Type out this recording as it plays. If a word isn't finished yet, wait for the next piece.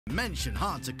Mention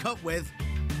hard to cut with,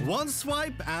 one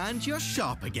swipe and you're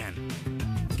sharp again.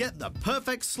 Get the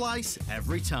perfect slice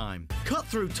every time. Cut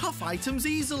through tough items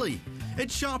easily.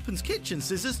 It sharpens kitchen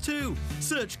scissors too.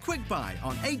 Search Quick Buy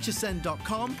on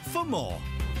hsn.com for more.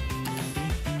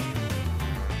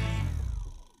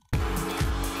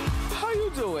 How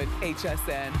you doing,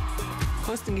 HSN?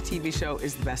 Hosting a TV show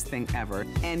is the best thing ever.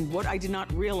 And what I did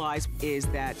not realize is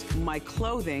that my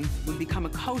clothing would become a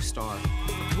co-star.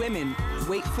 Women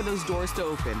wait for those doors to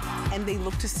open and they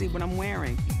look to see what I'm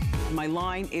wearing. My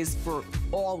line is for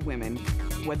all women,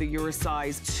 whether you're a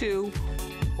size 2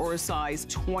 or a size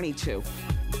 22.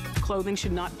 Clothing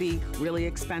should not be really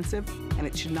expensive and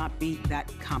it should not be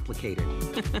that complicated.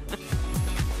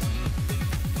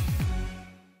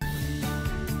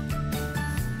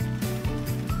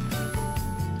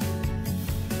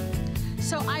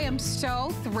 So I am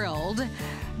so thrilled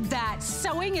that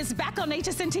sewing is back on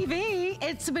HSN TV.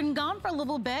 It's been gone for a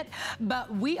little bit,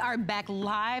 but we are back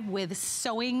live with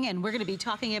sewing, and we're gonna be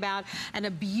talking about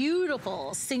a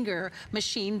beautiful Singer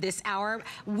machine this hour.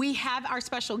 We have our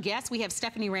special guest. We have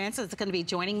Stephanie Rance that's gonna be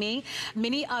joining me.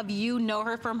 Many of you know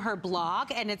her from her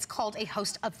blog, and it's called A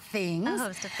Host of Things. A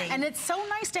Host of Things. And it's so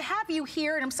nice to have you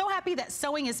here, and I'm so happy that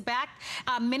sewing is back.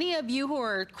 Many of you who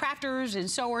are crafters and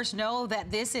sewers know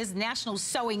that this is National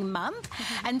Sewing Month,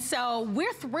 and so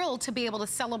we're thrilled to be able to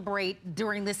celebrate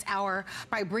during this hour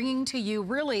by bringing to you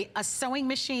really a sewing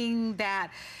machine that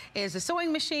is a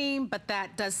sewing machine, but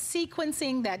that does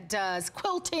sequencing, that does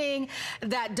quilting,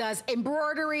 that does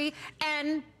embroidery,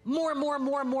 and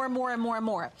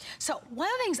more. So one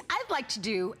of the things I'd like to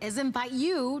do is invite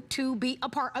you to be a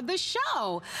part of the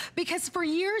show, because for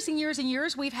years and years and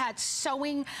years, we've had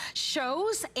sewing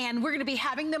shows, and we're gonna be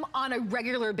having them on a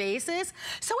regular basis.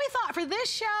 So we thought for this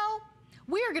show,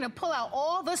 we are gonna pull out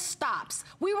all the stops.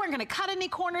 We weren't gonna cut any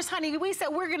corners, honey. We said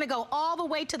we're gonna go all the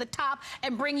way to the top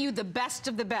and bring you the best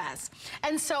of the best.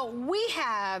 And so we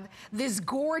have this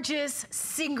gorgeous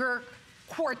Singer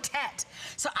quartet.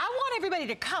 So I want everybody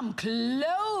to come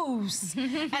close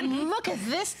and look at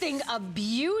this thing of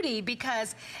beauty,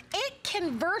 because it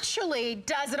can virtually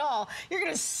does it all. You're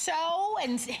gonna sew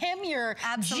and hem your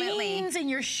jeans and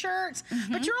your shirts,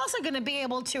 but you're also gonna be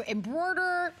able to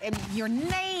embroider your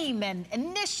name and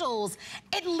initials.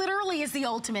 It literally is the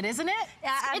ultimate, isn't it?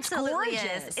 Yeah, absolutely it's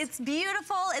gorgeous. is. It's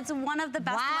beautiful. It's one of the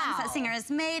best ones that Singer has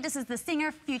made. This is the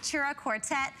Singer Futura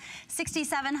Quartet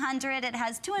 6700. It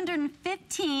has 215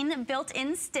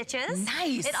 built-in stitches.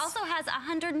 Nice. It also has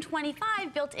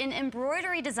 125 built-in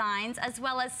embroidery designs, as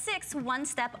well as 6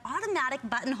 one-step automatic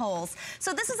buttonholes.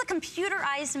 So this is a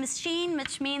computerized machine,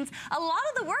 which means a lot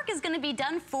of the work is going to be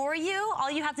done for you. All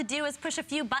you have to do is push a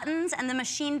few buttons, and the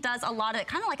machine does a lot of it,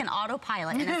 kind of like an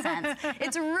autopilot in a sense.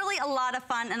 It's really a lot of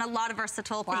fun and a lot of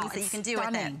versatile things that you can do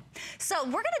with it. So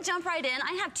we're going to jump right in.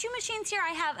 I have 2 machines here.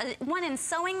 I have one in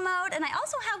sewing mode, and I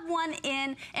also have one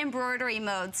in embroidery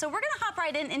mode. So we're going to hop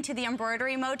right into the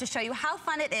embroidery mode to show you how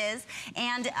fun it is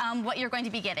and what you're going to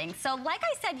be getting. So like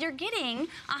I said, you're getting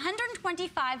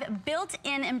 125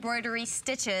 built-in embroidery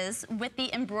stitches with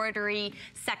the embroidery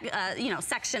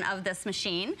section of this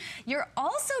machine. You're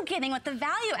also getting, what the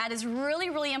value add is really,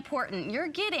 really important, you're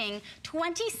getting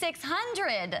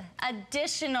 2,600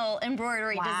 additional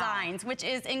embroidery designs, which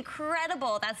is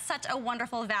incredible. That's such a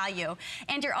wonderful value.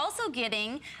 And you're also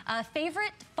getting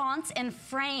favorite fonts and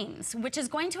frames, which is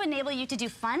going to enable you to do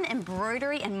fun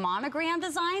embroidery and monogram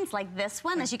designs like this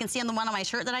one. As you can see on the one on my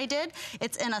shirt that I did,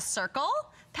 it's in a circle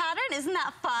pattern. Isn't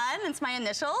that fun? It's my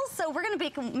initials. So we're gonna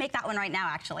make that one right now,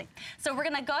 actually. So we're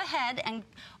gonna go ahead and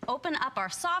open up our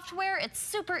software. It's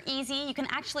super easy. You can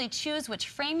actually choose which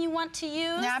frame you want to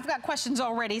use. Now I've got questions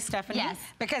already, Stephanie. Yes.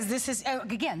 Because this is,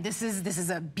 again, this is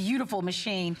a beautiful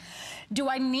machine. Do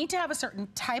I need to have a certain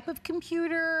type of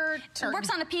computer? It works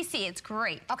on a PC. It's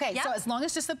great. Okay, so as long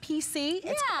as it's a PC,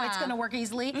 it's gonna work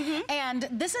easily. And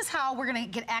this is how we're gonna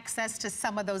get access to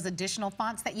some of those additional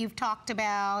fonts that you've talked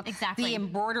about. Exactly. The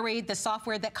embroidery, the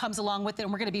software that comes along with it,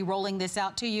 and we're gonna be rolling this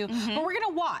out to you. But we're gonna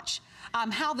watch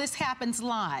how this happens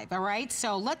live, all right?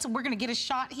 So we're gonna get a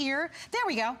shot here. There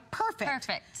we go, perfect.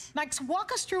 Perfect. Max,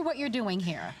 walk us through what you're doing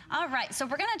here. All right, so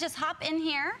we're gonna just hop in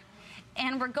here,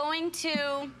 and we're going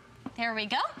to, there we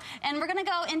go. And we're gonna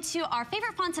go into our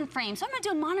favorite fonts and frames. So I'm gonna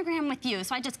do a monogram with you.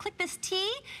 So I just click this T,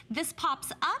 this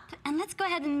pops up, and let's go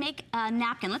ahead and make a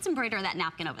napkin. Let's embroider that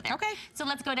napkin over there. Okay. So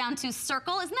let's go down to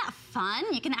circle. Isn't that fun?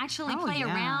 You can actually play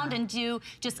around and do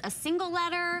just a single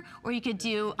letter, or you could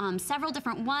do several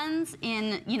different ones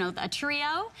in, a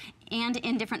trio, and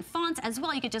in different fonts as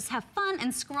well. You could just have fun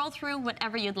and scroll through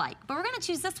whatever you'd like. But we're gonna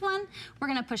choose this one. We're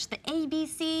gonna push the A, B,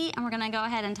 C, and we're gonna go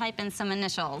ahead and type in some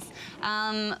initials.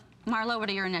 Marlo, what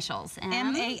are your initials?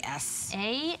 M-A-S.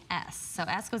 A-S. So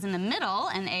S goes in the middle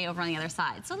and A over on the other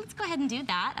side. So let's go ahead and do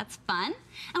that. That's fun.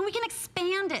 And we can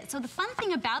expand it. So the fun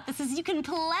thing about this is you can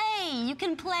play. You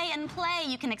can play and play.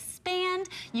 You can expand.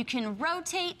 You can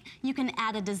rotate. You can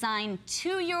add a design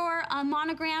to your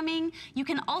monogramming. You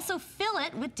can also fill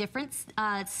it with different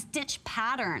stitch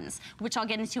patterns, which I'll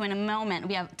get into in a moment.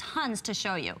 We have tons to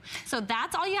show you. So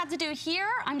that's all you have to do here.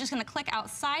 I'm just going to click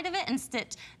outside of it and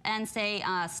stitch and say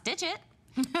stitch it.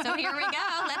 So here we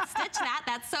go. Let's stitch that.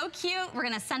 That's so cute. We're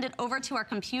going to send it over to our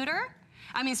computer.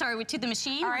 I mean, sorry, to the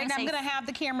machine. All right, I'm going to have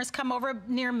the cameras come over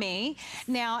near me.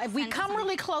 Now, if we come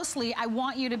really closely, I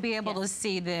want you to be able to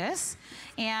see this.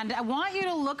 And I want you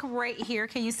to look right here.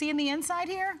 Can you see in the inside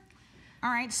here? All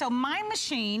right, so my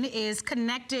machine is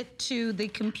connected to the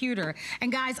computer.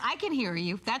 And guys, I can hear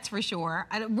you, that's for sure.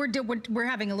 We're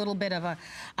having a little bit of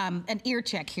an ear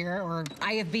check here, or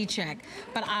IFB check.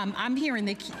 But I'm hearing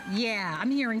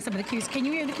I'm hearing some of the cues. Can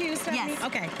you hear the cues, Stephanie? Yes.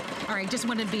 Okay, all right, just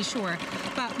wanted to be sure.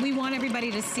 But we want everybody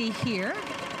to see here.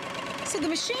 So the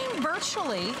machine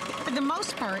virtually, for the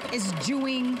most part, is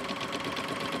doing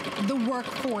the work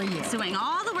for you. Doing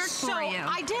all the work for you. So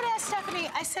I did ask Stephanie,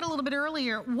 I said a little bit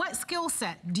earlier, what skill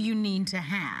set do you need to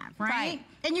have, right?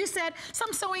 And you said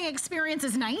some sewing experience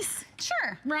is nice.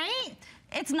 Sure. Right?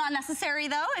 It's not necessary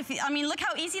though. I mean, look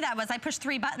how easy that was. I pushed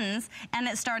 3 buttons and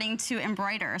it's starting to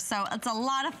embroider. So it's a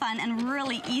lot of fun and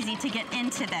really easy to get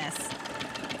into this.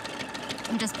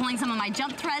 I'm just pulling some of my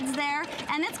jump threads there,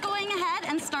 and it's going ahead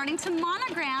and starting to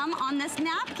monogram on this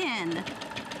napkin.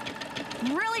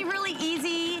 Really, really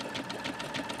easy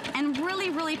and really,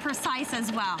 really precise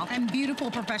as well. And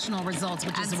beautiful professional results,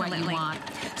 which is what you want.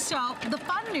 So the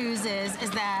fun news is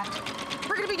that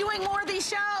we're gonna be doing more of these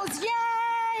shows.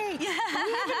 Yay! We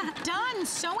haven't done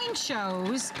sewing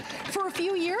shows for a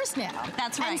few years now.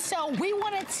 That's right. And so we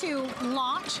wanted to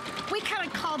launch. We kind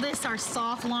of call this our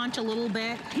soft launch a little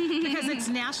bit because it's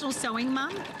National Sewing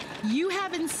Month. You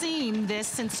haven't seen this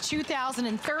since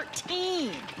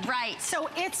 2013. Right. So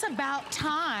it's about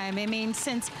time. I mean,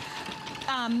 since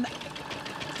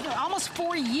almost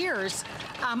 4 years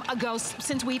ago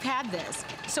since we've had this.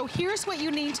 So here's what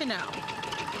you need to know.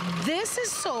 This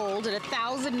is sold at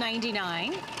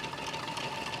 $1,099.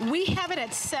 We have it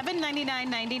at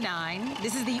 $799.99.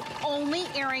 This is the only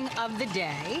airing of the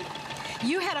day.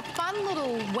 You had a fun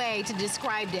little way to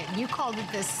describe it. You called it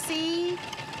the C-E-Q.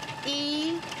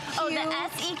 Oh, the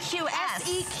S-E-Q-S.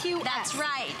 S-E-Q-S. That's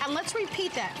right. And let's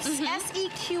repeat that.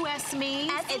 S-E-Q-S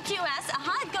means? S-E-Q-S,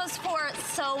 it goes for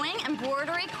sewing,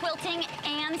 embroidery, quilting,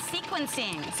 and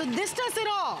sequencing. So this does it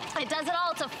all. It does it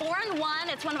all. It's a 4-in-1.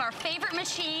 It's one of our favorite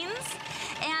machines.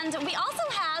 And we also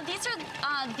have, these are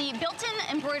the built-in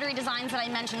embroidery designs that I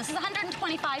mentioned. This is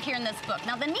 125 here in this book.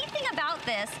 Now, the neat thing about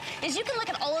this is you can look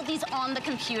at all of these on the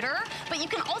computer, but you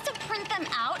can also print them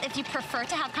out if you prefer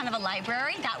to have kind of a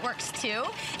library. That works too.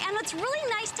 And it's really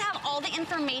nice to have all the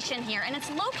information here, and it's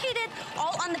located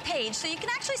all on the page. So you can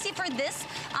actually see for this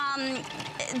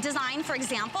design, for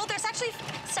example, there's actually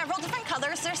several different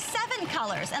colors. There's 7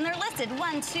 colors, and they're listed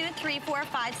 1, 2, 3, 4,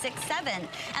 5, 6, 7.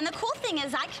 And the cool thing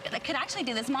is I could actually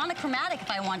do this monochromatic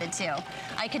if I wanted to.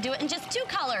 I could do it in just 2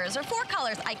 colors or 4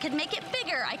 colors. I could make it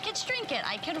bigger. I could shrink it.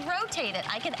 I could rotate it.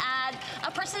 I could add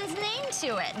a person's name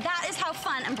to it. That is how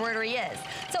fun embroidery is.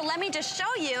 So let me just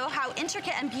show you how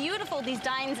intricate and beautiful these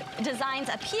designs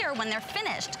appear when they're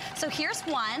finished. So here's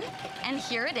one, and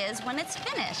here it is when it's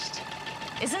finished.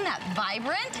 Isn't that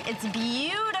vibrant? It's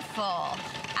beautiful.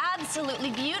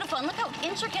 Absolutely beautiful. And look how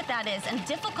intricate that is and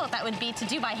difficult that would be to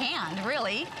do by hand,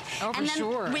 really. Oh, for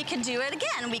sure. And then we could do it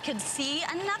again. We could see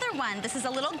another one. This is a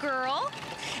little girl.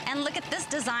 And look at this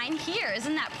design here.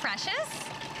 Isn't that precious?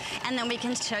 And then we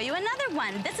can show you another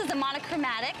one. This is a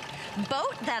monochromatic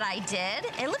boat that I did.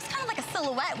 It looks kind of like a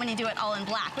silhouette when you do it all in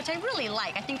black, which I really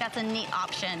like. I think that's a neat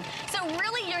option. So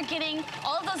really you're getting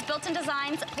all of those built-in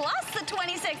designs plus the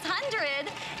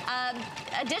 2,600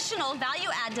 additional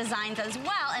value-add designs as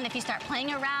well. And if you start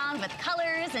playing around with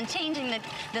colors and changing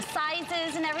the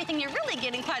sizes and everything, you're really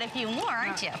getting quite a few more,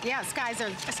 aren't you? Yeah, sky's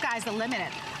the limit.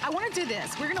 I want to do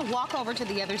this. We're going to walk over to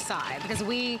the other side because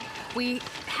we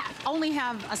only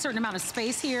have a certain amount of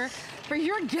space here, but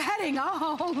you're getting a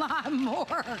whole lot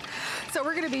more. So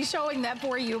we're going to be showing that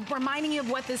for you, reminding you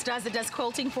of what this does. It does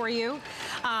quilting for you.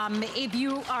 If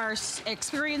you are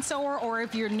experienced sewer or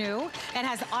if you're new, it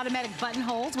has automatic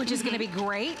buttonholes, which is going to be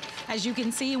great, as you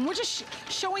can see. And we're just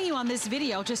showing you on this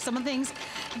video just some of the things.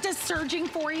 It does serging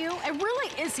for you. It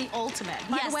really is the ultimate.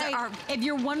 By the way, if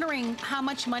you're wondering how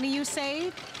much money you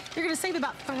save, you're going to save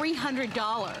about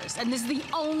 $300. And this is the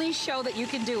only show that you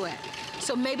can do it.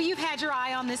 So maybe you've had your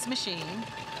eye on this machine,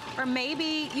 or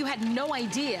maybe you had no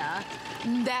idea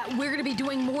that we're going to be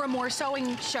doing more and more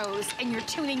sewing shows, and you're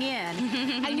tuning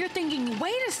in, and you're thinking,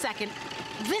 wait a second,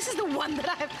 this is the one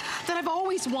that I've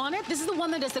always wanted. This is the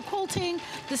one that does the quilting,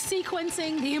 the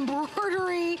sequencing, the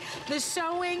embroidery, the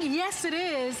sewing. Yes, it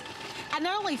is. And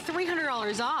not only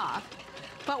 $300 off,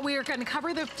 but we are going to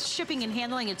cover the shipping and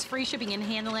handling. It's free shipping and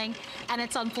handling, and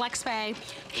it's on FlexPay.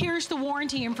 Here's the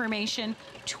warranty information.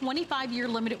 25-year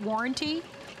limited warranty.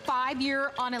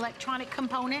 5-year on electronic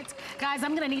components. Guys,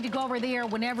 I'm gonna need to go over there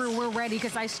whenever we're ready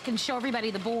because I can show everybody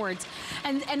the boards.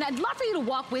 And I'd love for you to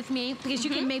walk with me because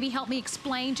you can maybe help me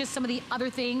explain just some of the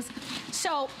other things.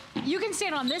 So you can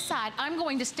stand on this side. I'm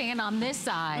going to stand on this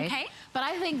side. Okay. But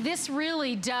I think this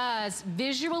really does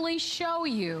visually show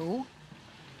you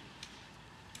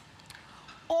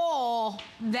all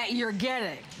that you're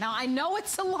getting. Now, I know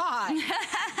it's a lot,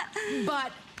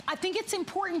 but I think it's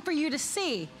important for you to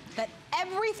see that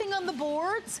everything on the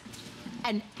boards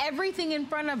and everything in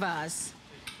front of us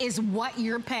is what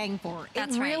you're paying for.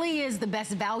 That's it right. really is the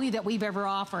best value that we've ever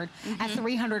offered at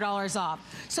 $300 off.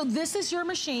 So this is your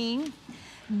machine.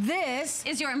 This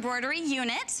is your embroidery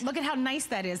unit. Look at how nice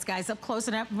that is, guys, up close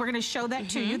and up. We're gonna show that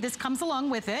to you. This comes along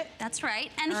with it. That's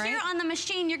right. And All here right. on the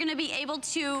machine, you're gonna be able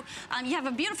to, you have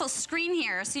a beautiful screen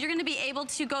here, so you're gonna be able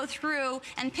to go through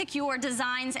and pick your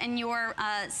designs and your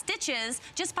stitches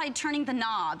just by turning the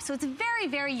knob. So it's very,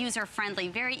 very user-friendly,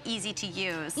 very easy to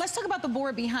use. Let's talk about the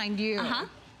board behind you.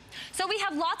 So we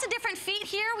have lots of different feet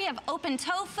here. We have open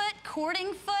toe foot,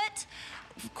 cording foot,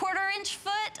 1/4 inch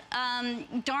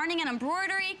foot, darning and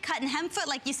embroidery, cut and hem foot,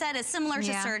 like you said, is similar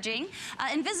to serging.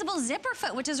 Invisible zipper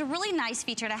foot, which is a really nice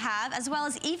feature to have, as well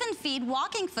as even feed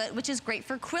walking foot, which is great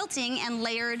for quilting and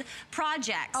layered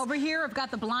projects. Over here, I've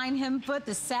got the blind hem foot,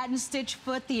 the satin stitch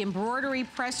foot, the embroidery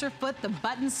presser foot, the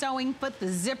button sewing foot, the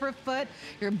zipper foot,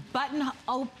 your button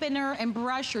opener and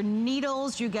brush, your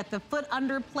needles, you get the foot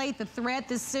underplate, the thread,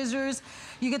 the scissors,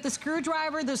 you get the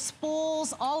screwdriver, the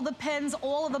spools, all the pins,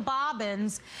 all of the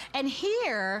bobbins. And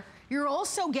here, you're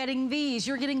also getting these.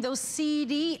 You're getting those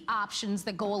CD options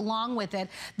that go along with it.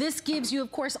 This gives you,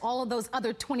 of course, all of those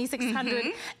other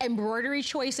 2,600 embroidery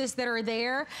choices that are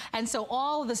there. And so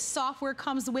all of the software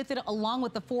comes with it along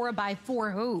with the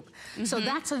 4x4 hoop. So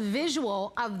that's a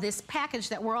visual of this package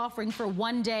that we're offering for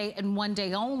one day and one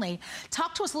day only.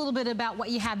 Talk to us a little bit about what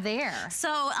you have there.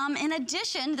 So in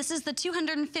addition, this is the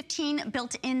 215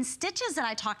 built-in stitches that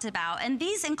I talked about. And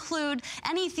these include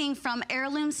anything from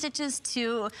heirloom stitches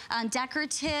to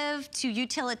decorative to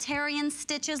utilitarian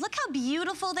stitches. Look how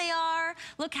beautiful they are.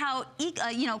 Look how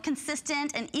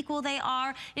consistent and equal they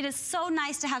are. It is so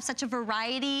nice to have such a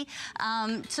variety,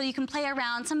 so you can play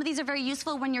around. Some of these are very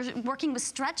useful when you're working with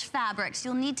stretch fabrics.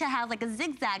 You'll need to have like a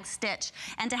zigzag stitch,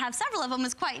 and to have several of them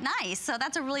is quite nice. So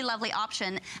that's a really lovely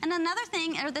option. And another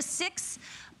thing are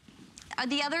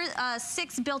the other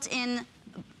six built-in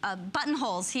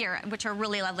buttonholes here, which are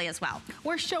really lovely as well.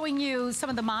 We're showing you some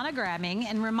of the monogramming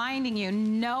and reminding you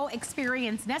no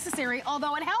experience necessary,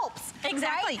 although it helps.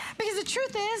 Exactly. Right? Because the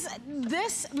truth is,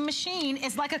 this machine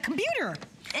is like a computer.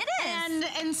 It is.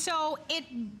 And so it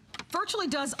virtually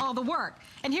does all the work.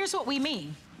 And here's what we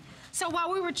mean. So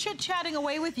while we were chit-chatting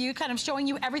away with you, kind of showing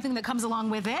you everything that comes along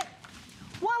with it,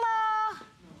 voila!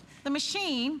 The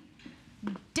machine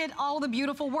did all the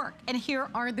beautiful work, and here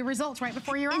are the results right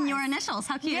before your eyes. In your initials,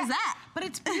 how cute is that? But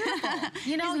it's beautiful.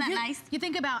 You know, isn't that nice? You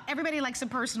think about, everybody likes a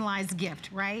personalized gift,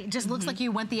 right? It just looks like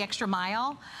you went the extra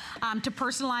mile to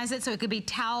personalize it. So it could be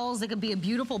towels, it could be a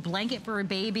beautiful blanket for a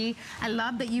baby. I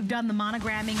love that you've done the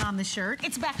monogramming on the shirt.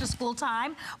 It's back to school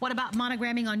time. What about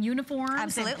monogramming on uniforms?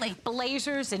 Absolutely. And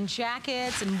blazers and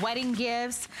jackets and wedding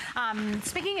gifts.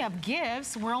 Speaking of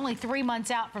gifts, we're only 3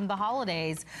 months out from the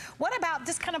holidays. What about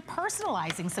just kind of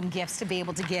personalizing some gifts to be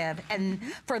able to give and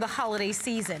for the holiday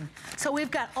season? So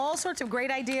we've got all sorts of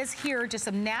great ideas here, just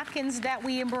some napkins that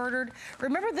we embroidered.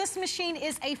 Remember, this machine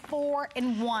is a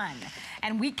 4-in-1,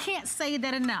 and we can't say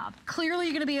that enough. Clearly,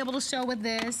 you're gonna be able to sew with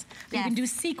this. You can do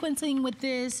sequencing with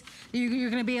this.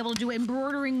 You're gonna be able to do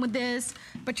embroidering with this,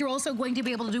 but you're also going to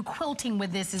be able to do quilting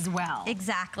with this as well.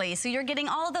 Exactly. So you're getting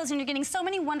all of those, and you're getting so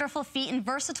many wonderful feet and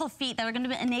versatile feet that are going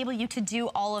to enable you to do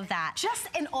all of that. Just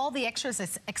in all the extras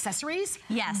accessories,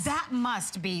 yes, that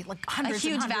must be like hundreds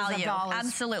and hundreds value. of dollars.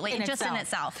 Absolutely, just in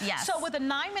itself, yes. So with a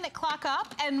 9-minute clock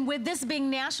up, and with this being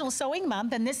National Sewing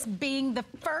Month, and this being the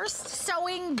first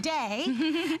sewing day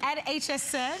at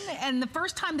HSN, and the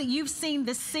first time that you've seen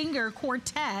the Singer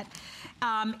Quartet,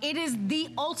 it is the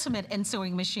ultimate in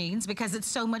sewing machines because it's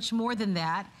so much more than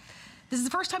that. This is the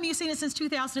first time you've seen it since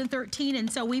 2013, and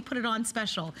so we put it on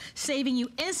special, saving you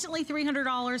instantly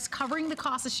 $300, covering the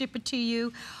cost of shipping to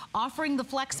you, offering the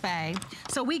flex pay.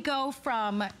 So we go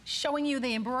from showing you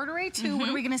the embroidery to what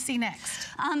are we gonna see next?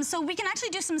 So we can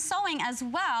actually do some sewing as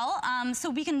well. So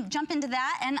we can jump into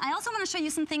that. And I also want to show you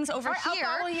some things over here.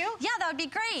 I'll follow you. Yeah, that would be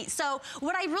great. So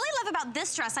what I really love about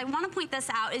this dress, I want to point this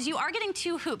out, is you are getting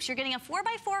 2 hoops. You're getting a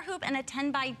 4x4 hoop and a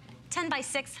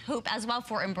 10x6 hoop as well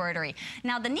for embroidery.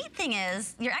 Now the neat thing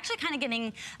is you're actually kind of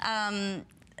getting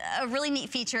a really neat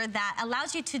feature that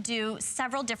allows you to do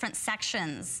several different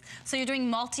sections. So you're doing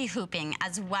multi-hooping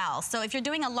as well. So if you're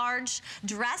doing a large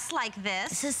dress like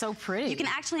this is so pretty. You can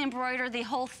actually embroider the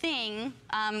whole thing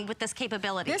with this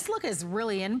capability. This look is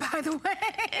really in, by the way.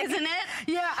 Isn't it?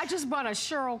 Yeah, I just bought a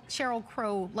Sheryl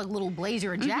Crow like little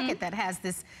blazer and jacket that has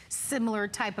this similar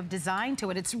type of design to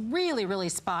it. It's really, really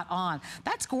spot on.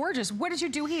 That's gorgeous. What did you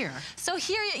do here? So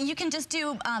here you can just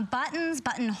do buttons,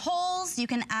 buttonholes. You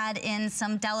can add in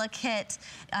some delicate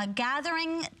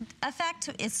gathering effect.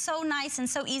 It's so nice and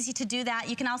so easy to do that.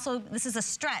 You can also, this is a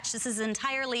stretch. This is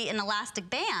entirely an elastic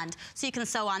band, so you can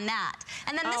sew on that.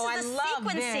 And then this is the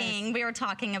sequencing we were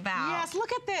talking about. Yes,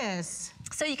 look at this.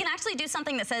 So you can actually do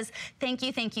something that says, thank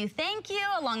you, thank you, thank you,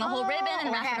 along the whole ribbon and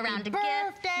wrap it around a gift.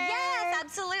 Yes,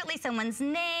 absolutely, someone's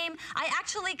name. I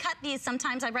actually cut these.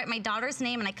 Sometimes I write my daughter's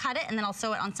name and I cut it and then I'll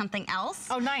sew it on something else.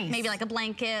 Oh, nice. Maybe like a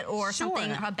blanket or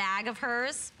something, or a bag of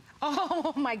hers.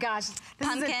 Oh my gosh.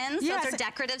 Pumpkins, those are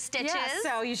decorative stitches. Yeah,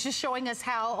 so you're just showing us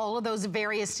how all of those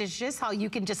various stitches, how you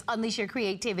can just unleash your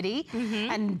creativity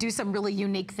and do some really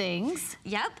unique things.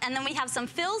 Yep, and then we have some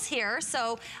fills here.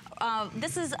 So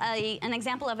this is an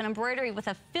example of an embroidery with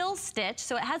a fill stitch,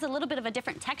 so it has a little bit of a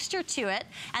different texture to it.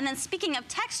 And then speaking of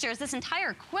textures, this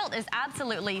entire quilt is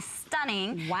absolutely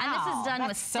stunning. Wow, and this is done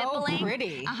with stippling. So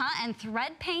pretty. And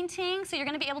thread painting, so you're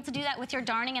gonna be able to do that with your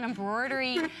darning and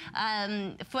embroidery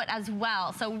foot as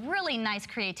well. So really nice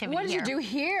creativity here. What did you do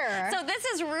here? So this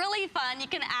is really fun. You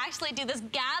can actually do this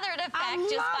gathered effect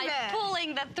just by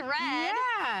pulling the thread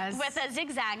with a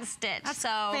zigzag stitch. That's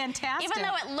so fantastic. Even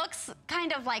though it looks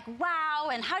kind of like, wow,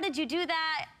 and how did you do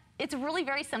that? It's really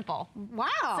very simple. Wow.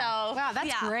 So, wow,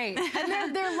 that's great.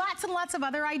 And there are lots and lots of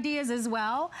other ideas as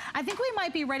well. I think we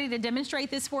might be ready to demonstrate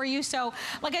this for you. So,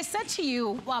 like I said to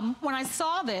you, when I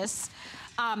saw this,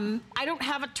 I don't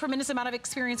have a tremendous amount of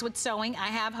experience with sewing. I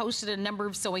have hosted a number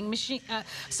of sewing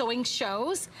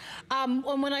shows.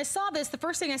 When I saw this, the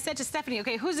first thing I said to Stephanie,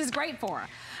 okay, who's this great for?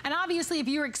 And obviously, if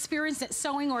you're experienced at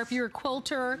sewing or if you're a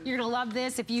quilter, you're gonna love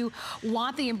this. If you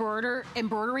want the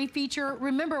embroidery feature,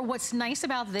 remember what's nice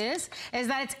about this is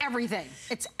that it's everything.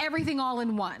 It's everything all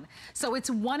in one. So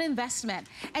it's one investment.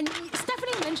 And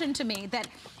Stephanie mentioned to me that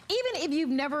even if you've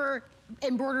never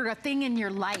embroidered a thing in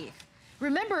your life,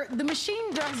 remember, the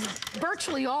machine does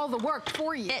virtually all the work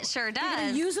for you. It sure does. You're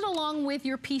gonna use it along with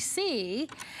your PC,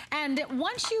 and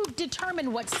once you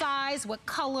determine what size, what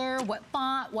color, what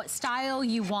font, what style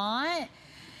you want,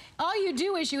 all you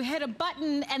do is you hit a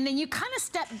button and then you kind of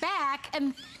step back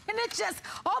and it's just,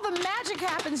 all the magic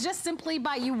happens just simply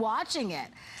by you watching it.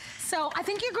 So I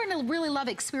think you're going to really love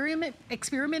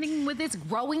experimenting with this,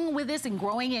 growing with this, and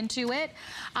growing into it.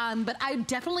 But I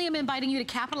definitely am inviting you to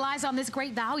capitalize on this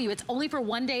great value. It's only for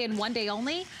one day and one day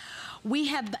only. We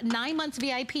have 9 months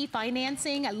VIP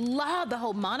financing. I love the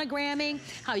whole monogramming,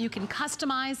 how you can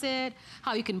customize it,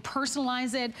 how you can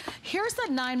personalize it. Here's the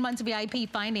 9 months VIP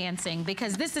financing,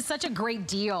 because this is such a great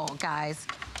deal, guys.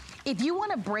 If you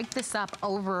want to break this up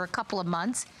over a couple of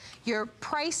months, your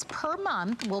price per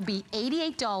month will be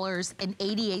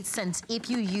 $88.88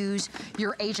 if you use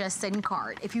your HSN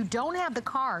card. If you don't have the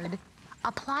card,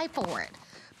 apply for it.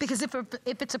 Because if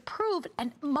it's approved,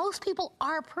 and most people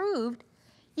are approved,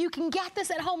 you can get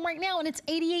this at home right now, and it's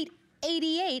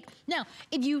 $88.88. Now,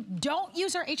 if you don't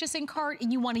use our HSN card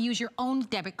and you want to use your own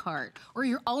debit card or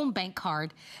your own bank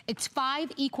card, it's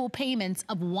 5 equal payments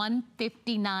of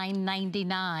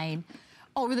 $159.99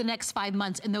 over the next 5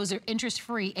 months, and those are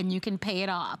interest-free, and you can pay it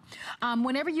off.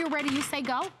 Whenever you're ready, you say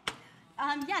go.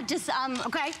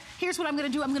 Okay, here's what I'm gonna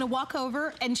do. I'm gonna walk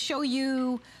over and show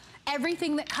you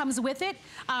everything that comes with it.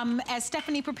 As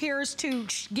Stephanie prepares to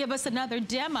give us another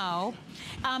demo,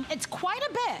 it's quite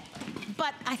a bit,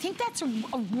 but I think that's a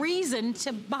reason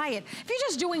to buy it. If you're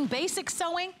just doing basic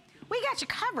sewing, we got you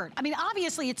covered. I mean,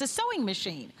 obviously it's a sewing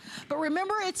machine, but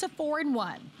remember it's a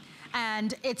 4-in-1.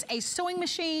 And it's a sewing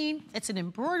machine, it's an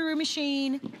embroidery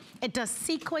machine, it does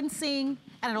sequencing,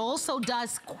 and it also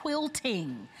does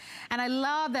quilting. And I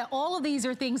love that all of these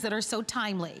are things that are so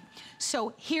timely.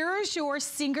 So here's your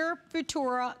Singer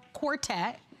Futura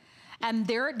Quartet. And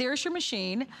there's your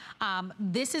machine.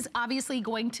 This is obviously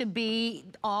going to be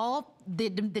all the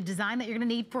design that you're gonna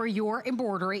need for your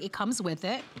embroidery. It comes with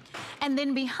it. And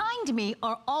then behind me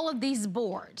are all of these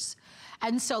boards.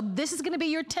 And so this is gonna be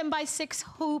your 10x6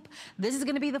 hoop. This is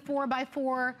gonna be the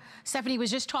 4x4. Stephanie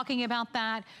was just talking about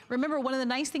that. Remember, one of the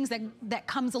nice things that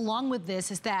comes along with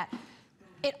this is that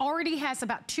it already has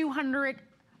about 200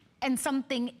 and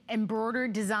something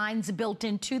embroidered designs built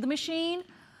into the machine.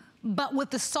 But with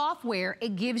the software,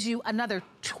 it gives you another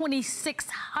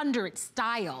 2,600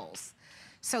 styles.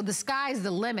 So the sky's the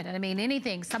limit. And I mean,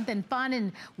 anything, something fun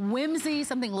and whimsy,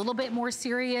 something a little bit more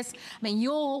serious. I mean,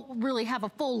 you'll really have a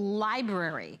full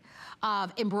library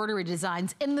of embroidery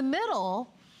designs. In the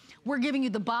middle, we're giving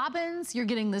you the bobbins, you're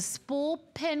getting the spool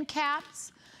pin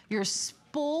caps, your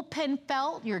spool pin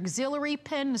felt, your auxiliary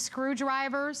pin, the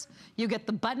screwdrivers. You get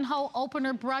the buttonhole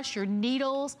opener brush, your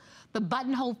needles, the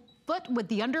buttonhole foot with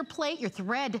the underplate, your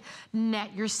thread net,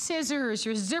 your scissors,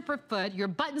 your zipper foot, your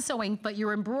button sewing foot,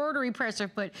 your embroidery presser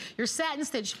foot, your satin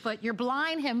stitch foot, your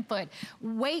blind hem foot.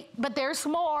 Wait, but there's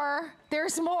more.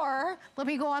 There's more. Let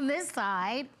me go on this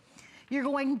side. You're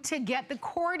going to get the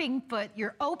cording foot,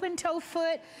 your open toe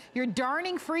foot, your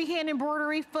darning freehand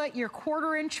embroidery foot, your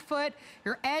 1/4 inch foot,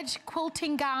 your edge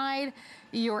quilting guide,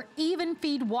 your even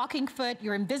feed walking foot,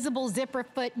 your invisible zipper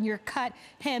foot, and your cut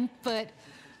hem foot.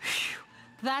 Whew.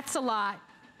 That's a lot,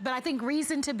 but I think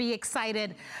reason to be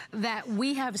excited that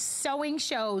we have sewing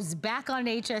shows back on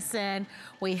HSN.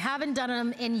 We haven't done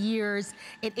them in years.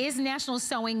 It is National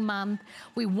Sewing Month.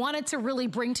 We wanted to really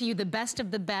bring to you the best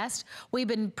of the best. We've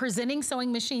been presenting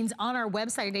sewing machines on our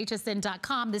website at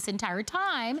hsn.com this entire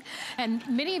time, and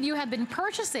many of you have been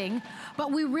purchasing,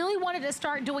 but we really wanted to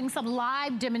start doing some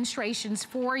live demonstrations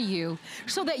for you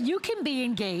so that you can be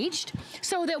engaged,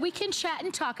 so that we can chat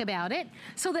and talk about it,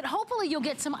 so that hopefully you'll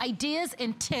get some ideas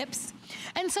and tips,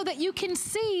 and so that you can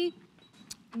see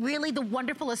really the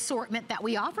wonderful assortment that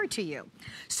we offer to you.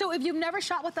 So if you've never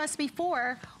shopped with us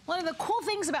before, one of the cool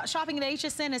things about shopping at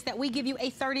HSN is that we give you a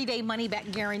 30-day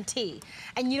money-back guarantee.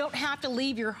 And you don't have to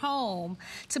leave your home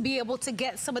to be able to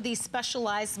get some of these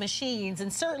specialized machines.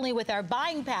 And certainly with our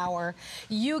buying power,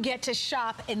 you get to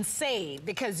shop and save,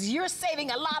 because you're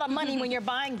saving a lot of money when you're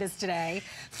buying this today.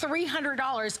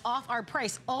 $300 off our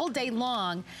price all day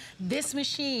long. This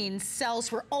machine sells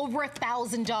for over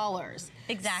 $1,000.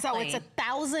 Exactly. So it's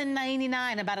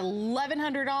 $1,099, about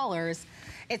 $1,100.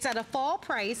 It's at a fall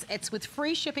price. It's with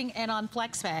free shipping and on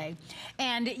FlexPay.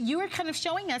 And you are kind of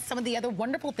showing us some of the other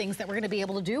wonderful things that we're going to be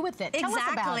able to do with it. Tell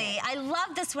us about it. I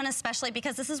love this one especially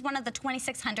because this is one of the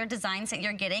 2,600 designs that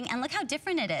you're getting, and look how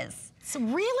different it is. It's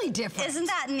really different. Isn't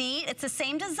that neat? It's the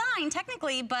same design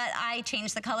technically, but I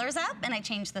changed the colors up and I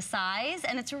changed the size,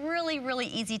 and it's really, really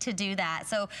easy to do that.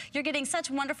 So you're getting such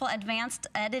wonderful advanced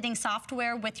editing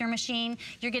software with your machine.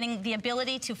 You're getting the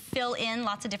ability to fill in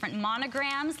lots of different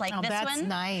monograms like this one. That's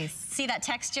nice. See that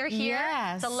texture here?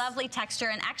 Yes. It's a lovely texture,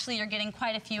 and actually you're getting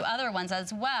quite a few other ones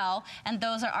as well, and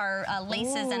those are our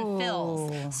laces and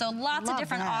fills. So lots of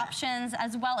different options,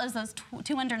 as well as those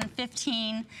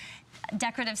 215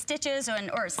 decorative stitches,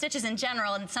 or stitches in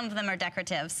general, and some of them are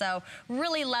decorative. So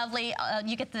really lovely.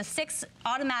 You get the 6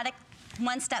 automatic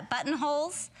one-step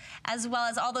buttonholes, as well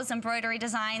as all those embroidery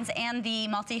designs and the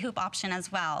multi-hoop option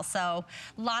as well. So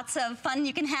lots of fun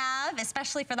you can have,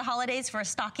 especially for the holidays, for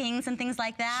stockings and things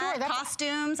like that. Sure,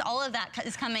 costumes, all of that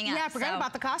is coming up. Yeah, I forgot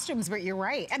about the costumes, but you're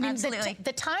right. I mean,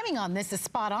 the timing on this is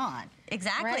spot on.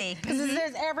 Exactly. Because if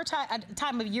there's ever a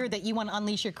time of year that you want to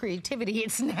unleash your creativity,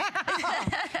 it's now,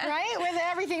 right? With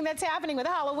everything that's happening with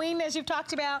Halloween, as you've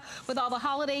talked about, with all the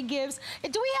holiday gifts.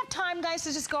 Do we have time, guys,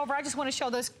 to just go over? I just want to show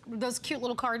those cute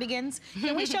little cardigans.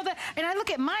 Can we show that? And I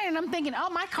look at mine and I'm thinking, oh,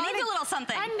 my cardigan. Needs a little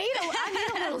something. I need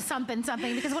a little something,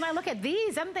 because when I look at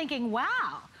these, I'm thinking,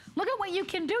 wow. Look at what you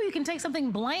can do. You can take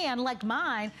something bland like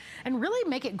mine and really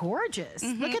make it gorgeous.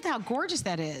 Look at how gorgeous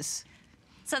that is.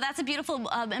 So that's a beautiful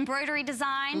embroidery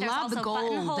design. There's Love also the gold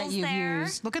buttonholes that you've there.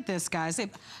 used. Look at this, guys.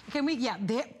 Can we? Yeah,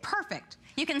 perfect.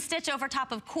 You can stitch over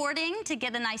top of cording to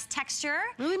get a nice texture.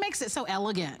 Really makes it so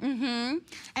elegant.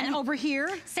 And over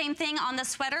here? Same thing on the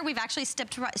sweater. We've actually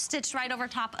stitched right over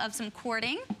top of some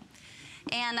cording.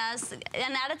 And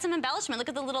added some embellishment. Look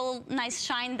at the little nice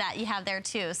shine that you have there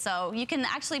too. So you can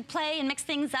actually play and mix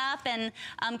things up and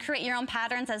create your own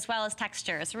patterns as well as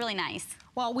texture. It's really nice.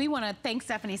 Well, we want to thank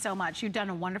Stephanie so much. You've done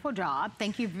a wonderful job.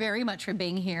 Thank you very much for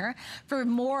being here. For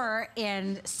more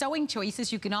in sewing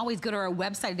choices, you can always go to our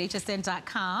website at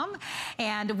hsn.com.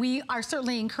 And we are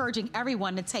certainly encouraging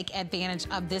everyone to take advantage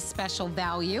of this special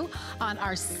value on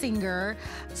our Singer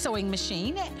sewing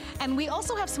machine. And we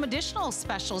also have some additional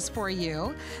specials for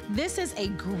you. This is a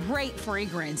great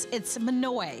fragrance. It's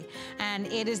Manoy, and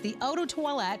it is the Eau de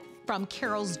Toilette from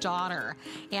Carol's Daughter,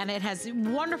 and it has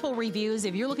wonderful reviews.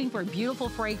 If you're looking for a beautiful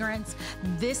fragrance,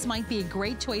 this might be a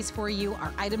great choice for you.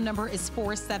 Our item number is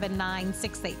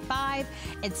 479685.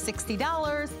 It's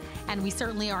 $60, and we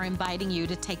certainly are inviting you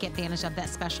to take advantage of that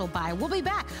special buy. We'll be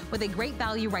back with a great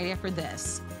value right after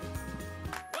this.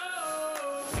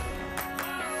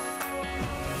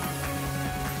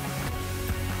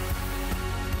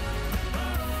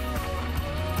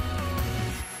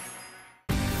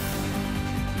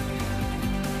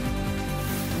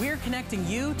 Connecting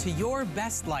you to your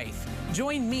best life.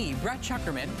 Join me, Brett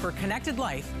Chuckerman, for Connected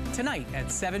Life tonight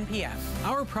at 7 p.m.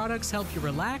 Our products help you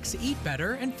relax, eat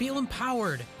better, and feel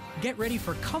empowered. Get ready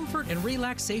for comfort and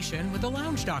relaxation with the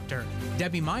Lounge Doctor.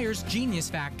 Debbie Meyer's Genius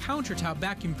Vac countertop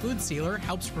vacuum fluid sealer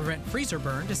helps prevent freezer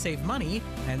burn to save money.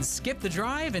 And skip the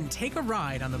drive and take a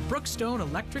ride on the Brookstone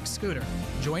electric scooter.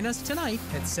 Join us tonight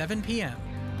at 7 p.m.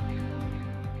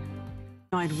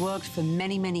 I'd worked for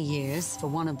many, many years for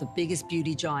one of the biggest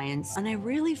beauty giants, and I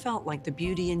really felt like the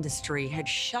beauty industry had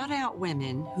shut out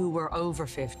women who were over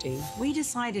 50. We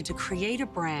decided to create a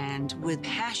brand with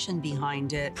passion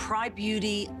behind it. Pride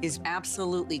Beauty is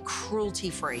absolutely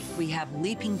cruelty-free. We have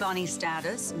Leaping Bunny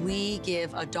status. We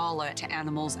give $1 to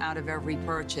animals out of every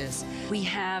purchase. We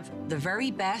have the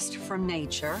very best from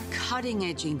nature,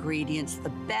 cutting-edge ingredients, the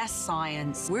best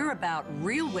science. We're about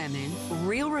real women,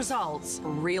 real results,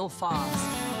 real fast.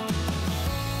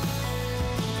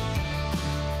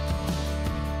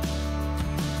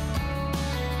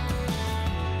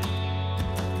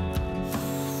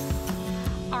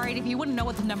 All right, if you want to know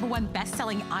what the #1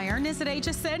 best-selling iron is at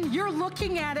HSN, you're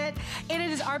looking at it. It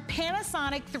is our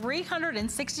Panasonic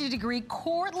 360-degree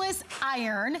cordless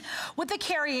iron with a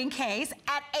carrying case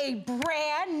at a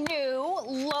brand new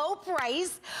low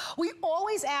price. We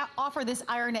always offer this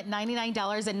iron at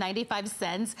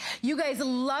 $99.95. You guys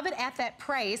love it at that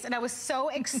price, and I was so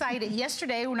excited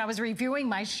yesterday when I was reviewing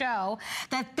my show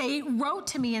that they wrote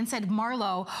to me and said,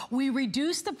 Marlo, we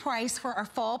reduced the price for our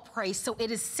fall price, so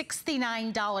it is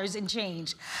 $69 and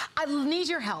change. I need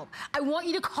your help. I want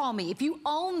you to call me. If you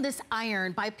own this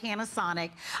iron by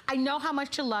Panasonic, I know how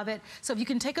much you love it, so if you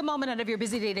can take a moment out of your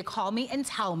busy day to call me and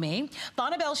tell me.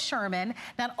 Bonnabelle Sherman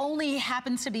not only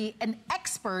happens to be an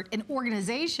expert in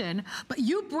organization, but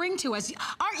you bring to us,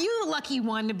 aren't you the lucky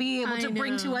one to be able to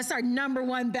bring to us our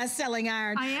 #1 best-selling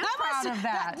iron? I am proud of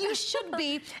that. You should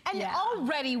be. And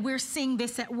already we're seeing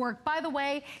this at work. By the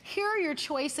way, here are your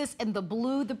choices in the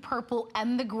blue, the purple,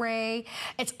 and the gray.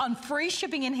 It's on free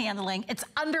shipping and handling. It's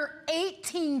under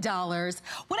 $18.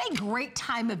 What a great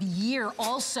time of year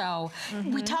also.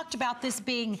 We talked about this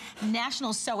being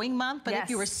National Sewing Month, but if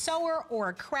you're a sewer or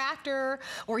a crafter,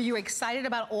 or you're excited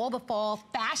about all the fall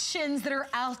fashions that are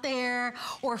out there,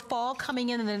 or fall coming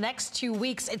in the next 2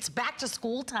 weeks, it's back to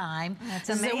school time. That's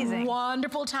amazing. It's a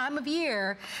wonderful time of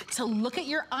year to look at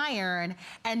your iron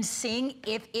and seeing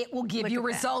if it will give you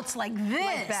results like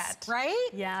this, right?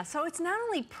 Yeah, so it's not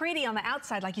only pretty on the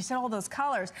outside, like you said, all those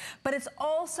colors, but it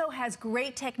also has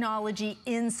great technology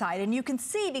inside. And you can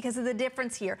see because of the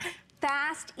difference here.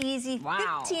 Fast, easy,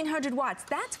 1,500 watts.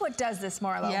 That's what does this,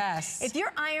 Marlo. Yes. If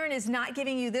your iron is not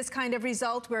giving you this kind of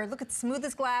result where, look at smooth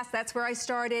as glass, that's where I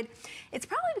started, it's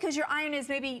probably because your iron is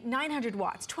maybe 900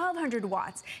 watts, 1,200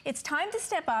 watts. It's time to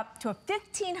step up to a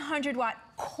 1,500 watt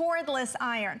cordless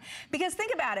iron. Because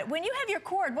think about it, when you have your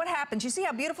cord, what happens? You see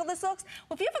how beautiful this looks?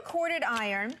 Well, if you have a corded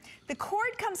iron, the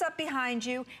cord comes up behind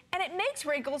you and it makes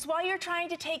wrinkles while you're trying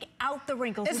to take out the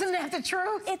wrinkles. Isn't that the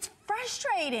truth? It's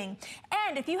frustrating.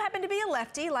 And if you happen to be a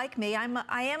lefty like me, I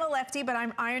am a lefty, but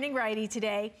I'm ironing righty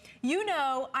today. You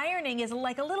know, ironing is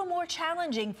like a little more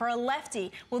challenging for a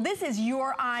lefty. Well, this is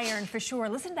your iron for sure.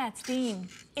 Listen to that steam.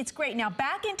 It's great. Now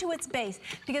back into its base,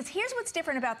 because here's what's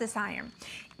different about this iron.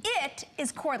 It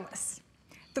is cordless.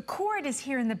 The cord is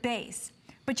here in the base,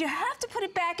 but you have to put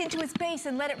it back into its base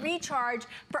and let it recharge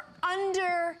for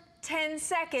under 10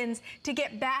 seconds to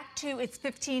get back to its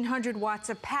 1,500 watts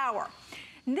of power.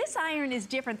 And this iron is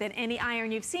different than any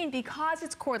iron you've seen because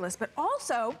it's cordless, but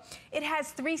also it has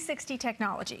 360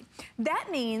 technology. That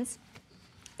means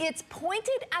it's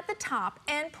pointed at the top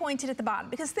and pointed at the bottom.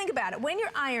 Because think about it, when you're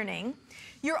ironing,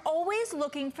 you're always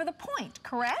looking for the point,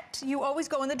 correct? You always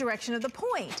go in the direction of the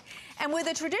point. And with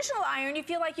a traditional iron, you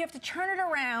feel like you have to turn it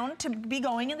around to be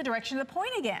going in the direction of the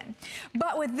point again.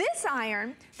 But with this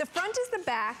iron, the front is the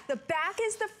back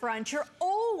is the front. You're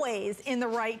always in the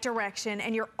right direction,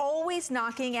 and you're always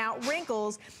knocking out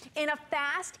wrinkles in a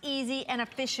fast, easy, and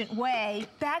efficient way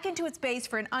back into its base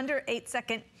for an under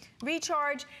 8-second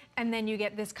recharge, and then you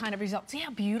get this kind of result. See how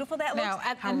beautiful that looks?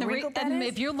 And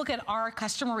if you look at our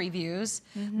customer reviews,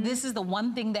 this is the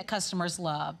one thing that customers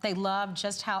love. They love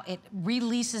just how it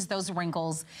releases those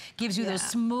wrinkles, gives you those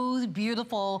smooth,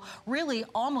 beautiful, really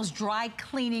almost dry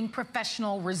cleaning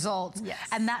professional results. Yes.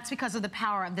 And that's because of the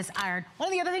power of this iron. One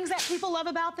of the other things that people love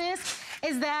about this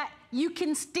is that you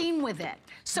can steam with it.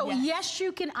 So yes,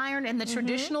 you can iron in the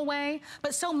traditional way,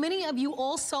 but so many of you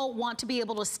also want to be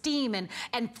able to steam and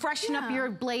freshen up your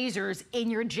blazers in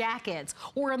your jackets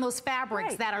or in those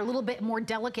fabrics that are a little bit more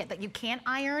delicate that you can't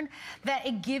iron, that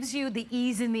it gives you the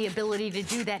ease and the ability to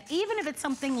do that, even if it's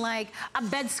something like a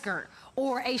bed skirt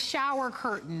or a shower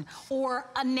curtain or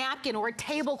a napkin or a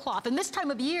tablecloth. And this time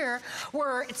of year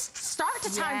where it's start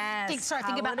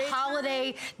thinking about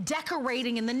holiday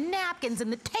decorating and the napkins and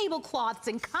the tablecloths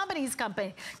and companies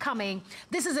coming.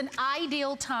 This is an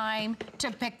ideal time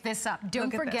to pick this up.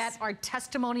 Don't forget our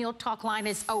testimonial talk line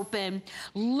is open.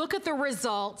 Look at the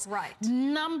results. Right.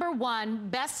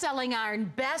 #1 best-selling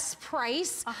iron, best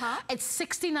price. It's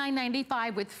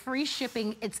 $69.95 with free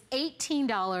shipping. It's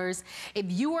 $18. If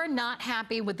you are not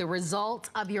happy with the results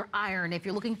of your iron, if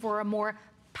you're looking for a more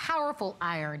powerful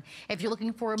iron, if you're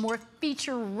looking for a more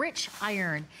feature-rich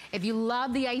iron, if you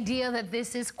love the idea that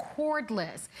this is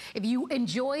cordless, if you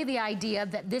enjoy the idea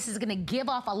that this is going to give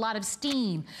off a lot of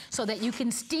steam so that you can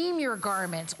steam your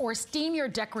garments or steam your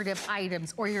decorative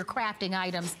items or your crafting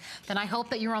items, then I hope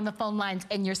that you're on the phone lines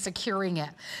and you're securing it.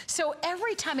 So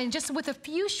every time, and just with a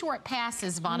few short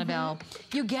passes, Vonabelle,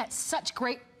 you get such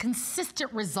great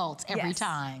consistent results every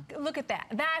time. Look at that.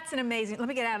 That's an amazing, let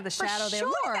me get out of the shadow there.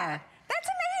 Look at that. That's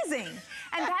amazing.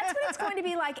 And that's what it's going to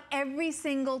be like every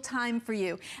single time for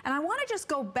you. And I want to just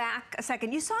go back a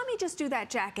second. You saw me just do that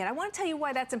jacket. I want to tell you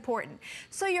why that's important.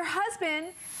 So your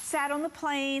husband sat on the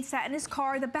plane, sat in his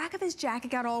car, the back of his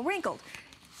jacket got all wrinkled.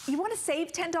 You want to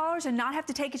save $10 and not have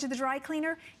to take it to the dry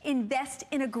cleaner? Invest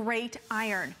in a great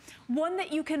iron. One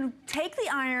that you can take the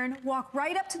iron, walk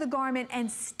right up to the garment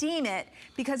and steam it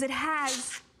because it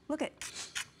has, look at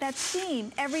that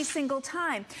steam every single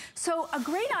time. So a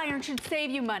great iron should save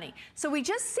you money. So we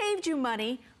just saved you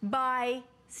money by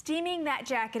steaming that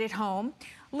jacket at home.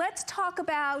 Let's talk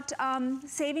about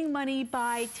saving money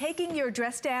by taking your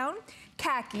dress down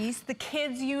khakis, the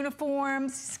kids'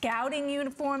 uniforms, scouting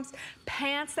uniforms,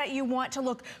 pants that you want to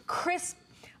look crisp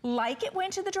like it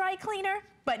went to the dry cleaner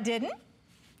but didn't.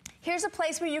 Here's a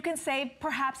place where you can save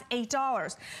perhaps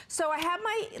 $8. So I have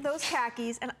those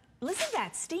khakis, and listen to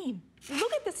that steam.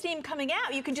 Look at the steam coming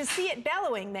out. You can just see it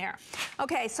bellowing there.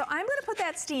 Okay, so I'm going to put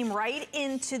that steam right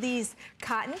into these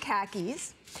cotton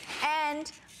khakis.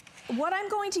 And what I'm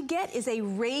going to get is a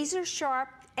razor sharp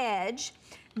edge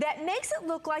that makes it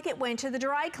look like it went to the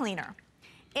dry cleaner.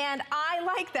 And I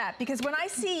like that because when I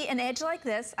see an edge like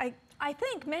this, I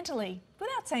think mentally,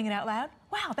 without saying it out loud,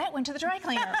 wow, that went to the dry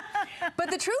cleaner. But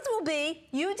the truth will be,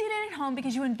 you did it at home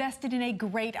because you invested in a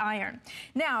great iron.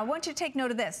 Now, I want you to take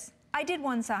note of this. I did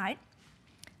one side.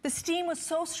 The steam was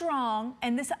so strong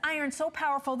and this iron so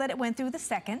powerful that it went through the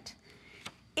second.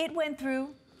 It went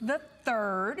through the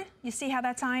third. You see how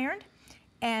that's ironed?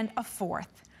 And a fourth.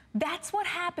 That's what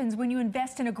happens when you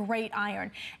invest in a great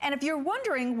iron. And if you're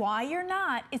wondering why you're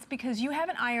not, it's because you have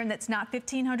an iron that's not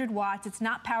 1,500 watts, it's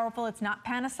not powerful, it's not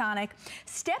Panasonic.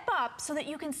 Step up so that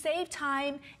you can save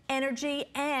time, energy,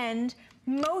 and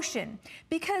motion.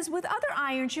 Because with other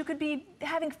irons, you could be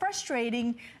having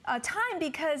frustrating time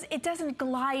because it doesn't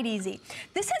glide easy.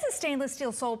 This has a stainless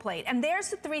steel sole plate, and there's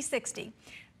the 360.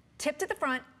 Tipped at the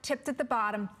front, tipped at the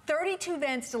bottom, 32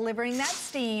 vents delivering that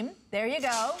steam. There you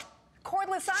go.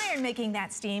 Cordless iron making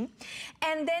that steam.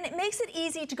 And then it makes it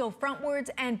easy to go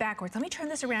frontwards and backwards. Let me turn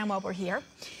this around while we're here.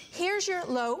 Here's your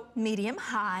low, medium,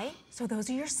 high. So those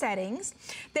are your settings.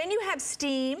 Then you have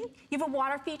steam. You have a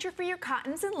water feature for your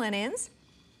cottons and linens.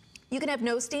 You can have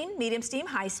no steam, medium steam,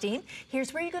 high steam.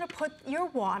 Here's where you're gonna put your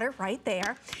water right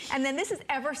there. And then this is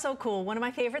ever so cool, one of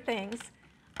my favorite things,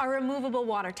 a removable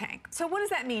water tank. So what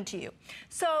does that mean to you?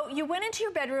 So you went into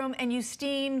your bedroom and you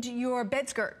steamed your bed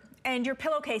skirt and your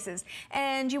pillowcases,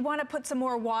 and you want to put some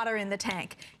more water in the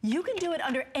tank. You can do it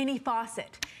under any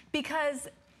faucet because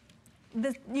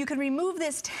you can remove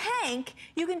this tank,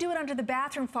 you can do it under the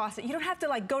bathroom faucet. You don't have to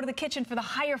like go to the kitchen for the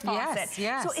higher faucet. Yes,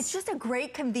 yes. So it's just a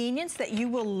great convenience that you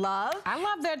will love. I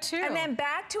love that too. And then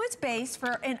back to its base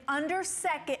for an under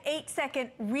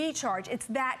 8-second recharge. It's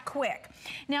that quick.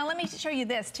 Now let me show you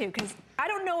this too, because I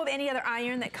don't know of any other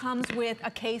iron that comes with a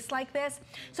case like this.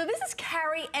 So this is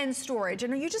carry and storage.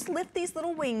 And you just lift these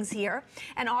little wings here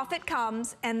and off it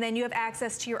comes, and then you have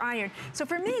access to your iron. So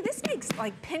for me, this makes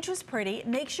like Pinterest pretty. It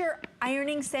makes your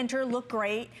ironing center look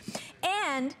great.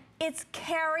 And it's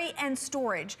carry and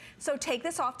storage. So take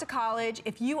this off to college.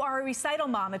 If you are a recital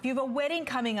mom, if you have a wedding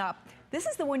coming up, this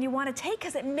is the one you want to take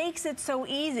because it makes it so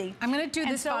easy. I'm going to do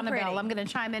this, Bonnabelle. I'm going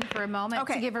to chime in for a moment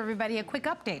to give everybody a quick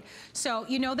update. So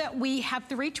you know that we have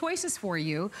 3 choices for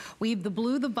you. We have the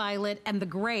blue, the violet, and the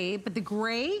gray, but the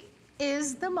gray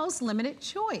is the most limited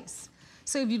choice.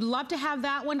 So if you'd love to have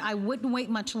that one, I wouldn't wait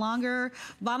much longer.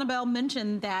 Bonnabelle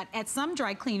mentioned that at some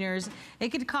dry cleaners, it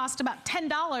could cost about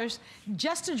 $10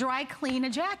 just to dry clean a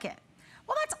jacket.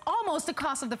 Well, that's almost the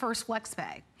cost of the first flex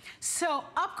pay. So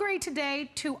upgrade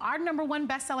today to our #1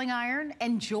 best-selling iron.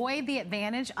 Enjoy the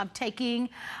advantage of taking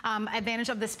advantage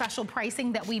of the special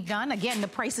pricing that we've done. Again, the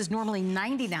price is normally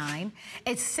 $99.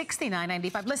 It's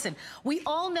 $69.95. Listen, we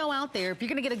all know out there, if you're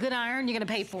gonna get a good iron, you're gonna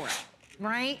pay for it,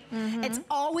 right? It's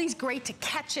always great to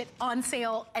catch it on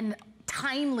sale, and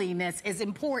timeliness is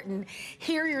important.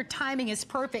 Here your timing is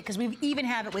perfect because we even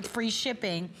have it with free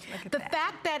shipping. The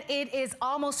fact that it is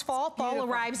almost fall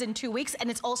arrives in 2 weeks,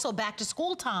 and it's also back to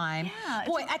school time. Yeah,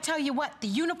 boy, I tell you what, the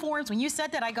uniforms, when you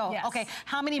said that, I go, okay,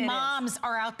 how many moms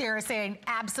are out there saying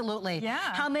absolutely? Yeah.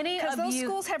 How many of you? Because those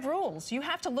schools have rules. You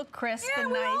have to look crisp and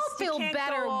nice. We all feel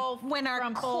better when our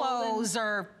clothes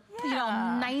are you know,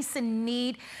 nice and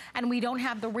neat, and we don't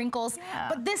have the wrinkles.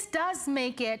 But this does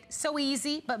make it so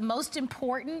easy, but most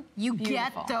important, you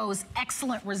get those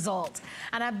excellent results.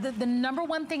 And the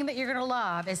 #1 thing that you're gonna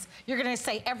love is you're gonna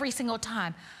say every single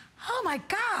time, oh my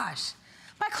gosh,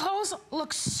 my clothes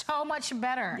look so much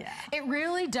better. It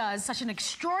really does such an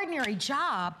extraordinary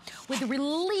job with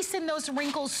releasing those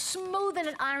wrinkles, smoothing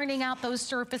and ironing out those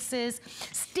surfaces,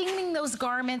 steaming those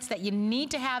garments that you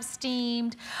need to have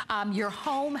steamed, your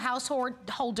household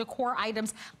decor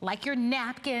items like your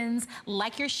napkins,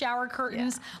 like your shower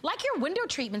curtains, like your window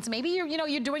treatments. Maybe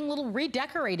you're doing a little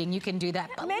redecorating. You can do that.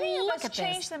 But many of us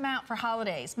change them out for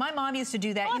holidays. My mom used to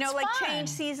do that. Like change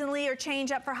seasonally or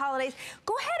change up for holidays.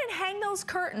 Go ahead and hang those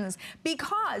curtains,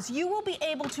 because you will be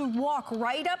able to walk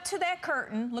right up to that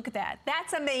curtain. Look at that.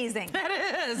 That's amazing. That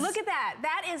is. Look at that.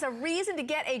 That is a reason to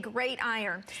get a great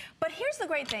iron. But here's the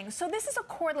great thing. So this is a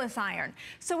cordless iron.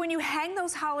 So when you hang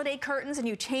those holiday curtains and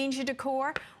you change your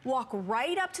decor, walk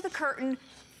right up to the curtain,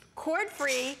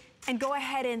 cord-free, and go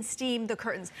ahead and steam the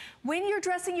curtains. When you're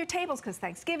dressing your tables, because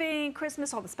Thanksgiving,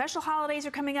 Christmas, all the special holidays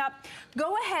are coming up,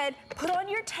 go ahead, put on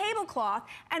your tablecloth,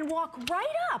 and walk right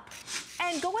up,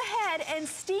 and go ahead and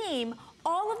steam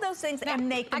all of those things and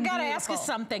make them beautiful. I gotta ask you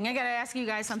something. I gotta ask you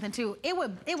guys something too. It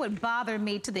would bother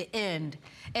me to the end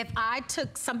if I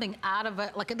took something out of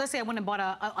it. Like, let's say I went and bought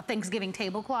a Thanksgiving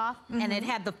tablecloth and it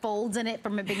had the folds in it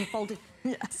from it being folded.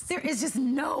 There is just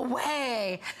no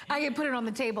way I could put it on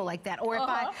the table like that.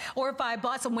 Or if I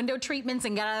bought some window treatments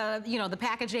and got the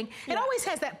packaging, it always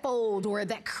has that fold or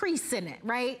that crease in it,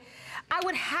 right? I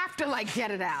would have to like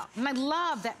get it out. And I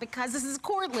love that because this is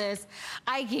cordless,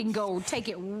 I can go take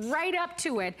it right up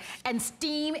to it and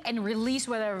steam and release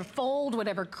whatever fold,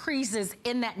 whatever creases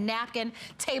in that napkin,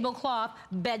 tablecloth,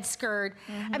 bed skirt.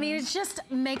 I mean, it just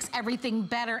makes everything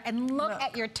better. And look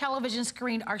at your television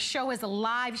screen. Our show is a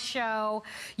live show.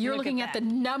 You're looking at the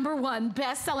 #1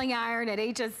 best-selling iron at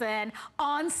HSN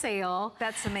on sale.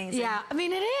 That's amazing. Yeah, I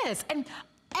mean, it is. And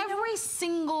every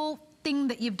single thing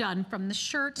that you've done, from the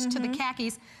shirts to the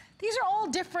khakis, these are all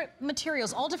different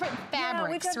materials, all different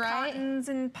fabrics, we've got right? Cottons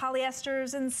and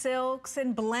polyesters and silks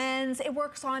and blends. It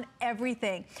works on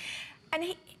everything.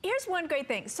 And here's one great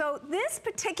thing. So this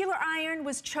particular iron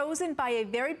was chosen by a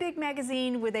very big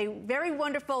magazine with a very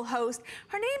wonderful host.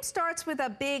 Her name starts with a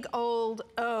big old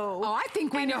O. Oh, I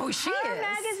think we know who she is. Her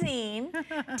magazine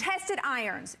tested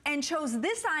irons and chose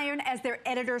this iron as their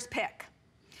editor's pick.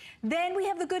 Then we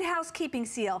have the Good Housekeeping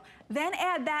seal. Then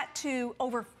add that to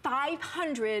over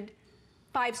 500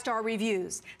 5-star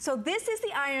reviews. So this is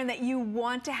the iron that you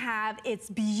want to have. It's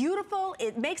beautiful.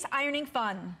 It makes ironing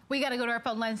fun. We got to go to our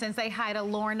phone lines and say hi to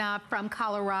Lorna from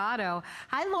Colorado.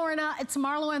 Hi, Lorna. It's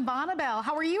Marlo and Bonnabelle.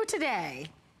 How are you today?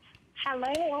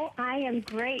 Hello. I am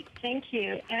great. Thank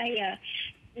you. I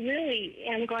really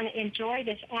am going to enjoy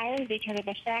this iron because of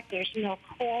the fact there's no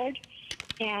cord,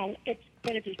 and it's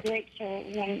going to be great for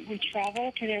when we travel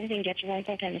because everything gets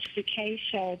wrinkled in the suitcase,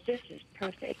 so this is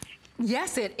perfect.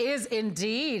 Yes, it is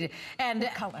indeed. And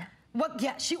what color?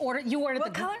 Yeah, you ordered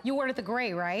what color? You ordered the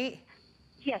gray, right?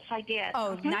 Yes, I did.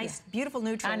 Oh, nice, beautiful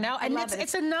neutral. I know, and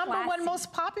it's a number one classy.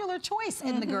 most popular choice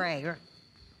in the gray.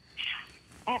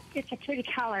 It's a pretty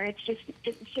color. It's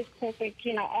just perfect.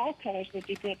 You know, all colors would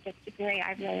be good, but the gray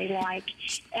I really like.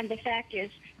 And the fact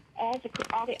is, all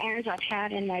the irons I've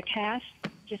had in my past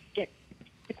just the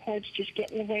cords just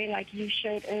get in the way, like you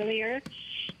showed earlier.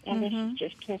 And this is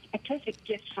just a perfect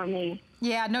gift for me.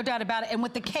 Yeah, no doubt about it. And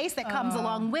with the case that comes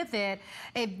along with it,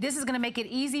 this is going to make it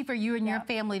easy for you and your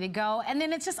family to go. And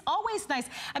then it's just always nice.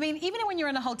 I mean, even when you're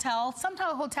in a hotel,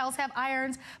 sometimes hotels have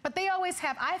irons, but they always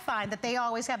have, I find that they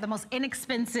always have the most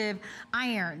inexpensive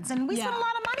irons. And we spend a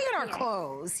lot of money on our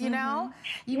clothes, you know?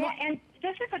 And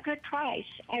this is a good price.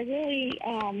 I really,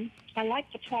 I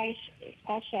like the price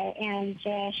also, and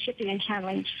shipping and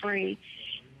handling is free.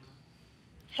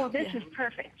 So this is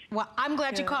perfect. Well, I'm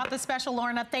glad you caught the special,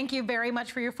 Lorna. Thank you very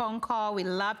much for your phone call. We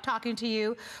love talking to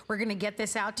you. We're going to get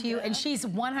this out to you. And she's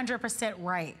 100%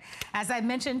 right. As I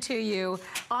mentioned to you,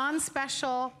 on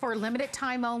special for limited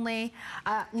time only.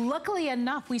 Luckily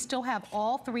enough, we still have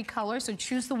all 3 colors. So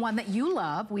choose the one that you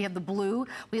love. We have the blue,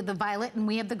 we have the violet, and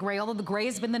we have the gray, although the gray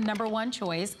has been the #1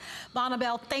 choice.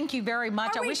 Bonnabelle, thank you very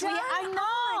much. I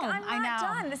know. I'm not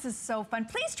done. This is so fun.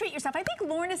 Please treat yourself. I think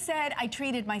Lorna said I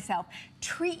treated myself.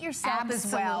 Treat yourself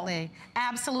as well.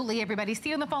 Absolutely, everybody. See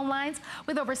you on the phone lines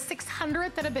with over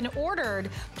 600 that have been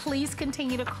ordered. Please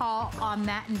continue to call on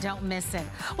that and don't miss it.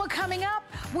 Well, coming up,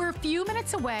 we're a few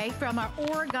minutes away from our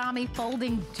origami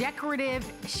folding decorative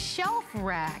shelf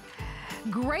rack.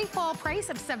 Great fall price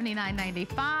of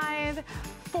 $79.95.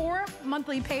 4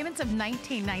 monthly payments of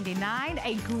 $19.99.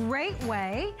 A great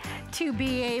way to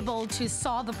be able to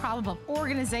solve the problem of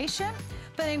organization,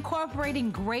 but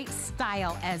incorporating great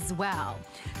style as well.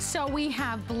 So we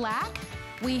have black,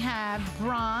 we have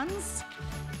bronze,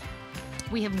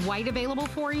 we have white available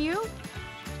for you.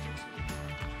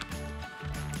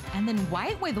 And then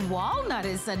white with walnut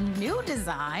is a new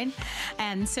design.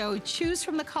 And so choose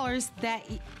from the colors that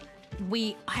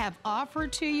we have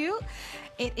offered to you.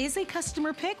 It is a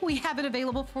customer pick. We have it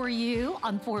available for you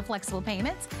on 4 flexible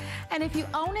payments. And if you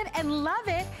own it and love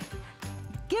it,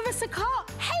 give us a call.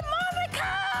 Hey, Monica!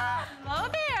 Hello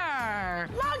there.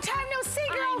 Long time no see,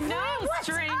 girlfriend. I know, What's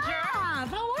stranger. up?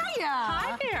 How are you?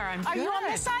 Hi there, I'm Are good. you on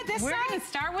this side, this We're side? gonna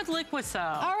start with Liquiso.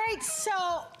 All right, so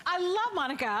I love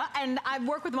Monica, and I've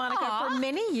worked with Monica for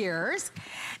many years.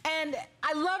 And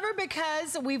I love her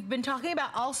because we've been talking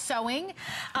about all sewing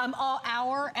all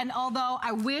hour, and although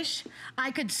I wish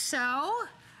I could sew.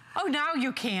 Oh, now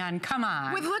you can, come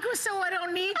on. With Liquiso, I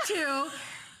don't need to.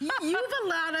 You've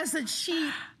allowed us to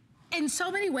cheat in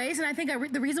so many ways, and I think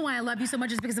the reason why I love you so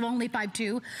much is because I'm only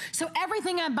 5'2". So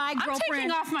everything I buy, girlfriend. I'm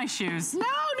taking off my shoes. No.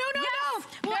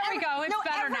 Well, there we go, it's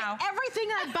better now. Everything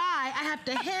I buy, I have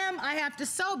to hem, I have to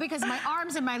sew because my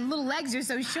arms and my little legs are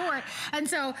so short. And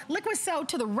so Liquiso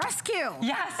to the rescue.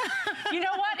 Yes. You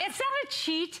know what? It's not a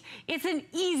cheat. It's an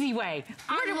easy way.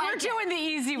 We're doing the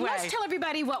easy way. Let's tell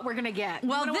everybody what we're gonna get.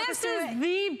 Well, this is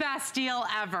the best deal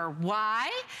ever.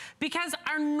 Why? Because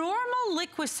our normal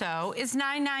Liquiso is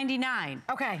 $9.99.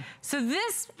 Okay. So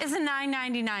this is a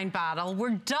 $9.99 bottle.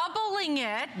 We're doubling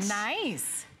it.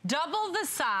 Nice. Double the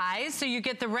size, so you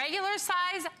get the regular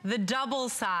size, the double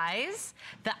size,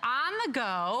 the on the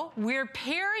go. We're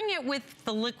pairing it with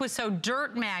the Liquiso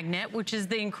Dirt Magnet, which is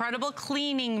the incredible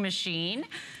cleaning machine.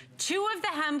 2 of the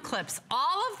hem clips,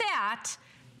 all of that.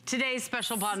 Today's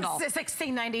special bundle.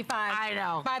 $16.95. I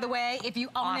know. By the way, if you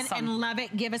own it and love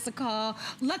it, give us a call.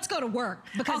 Let's go to work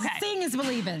because seeing is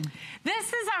believing.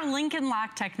 This is our Lincoln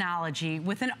Lock technology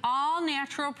with an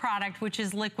all-natural product, which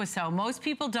is Liquiso. Most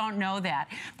people don't know that.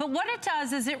 But what it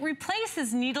does is it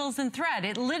replaces needles and thread.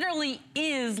 It literally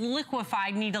is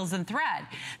liquefied needles and thread.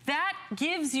 That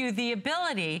gives you the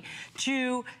ability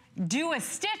to do a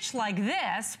stitch like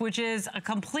this, which is a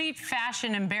complete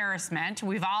fashion embarrassment.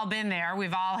 We've all been there.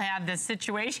 We've all had this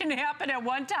situation happen at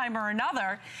one time or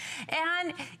another.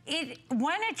 And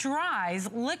when it dries,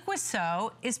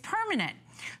 Liquiso is permanent.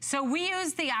 So we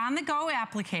use the on-the-go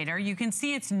applicator. You can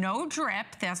see it's no drip.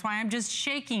 That's why I'm just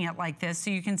shaking it like this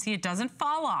so you can see it doesn't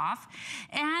fall off.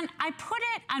 And I put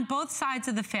it on both sides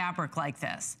of the fabric like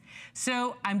this.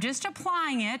 So I'm just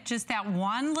applying it, just that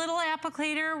one little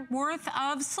applicator worth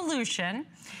of solution.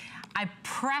 I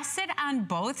press it on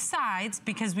both sides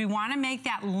because we want to make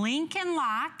that link and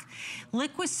lock.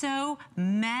 Liquisew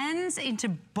mends into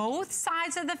both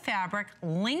sides of the fabric,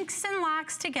 links and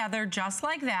locks together just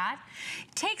like that.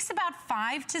 It takes about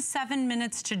 5 to 7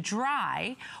 minutes to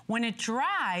dry. When it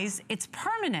dries, it's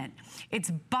permanent.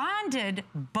 It's bonded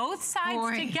both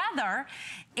sides together,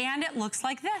 and it looks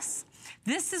like this.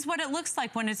 This is what it looks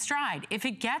like when it's dried. If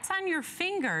it gets on your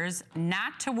fingers,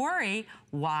 not to worry.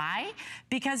 Why?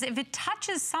 Because if it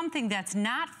touches something that's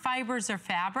not fibers or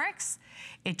fabrics,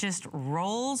 it just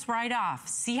rolls right off.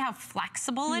 See how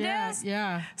flexible it is?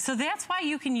 Yeah. So that's why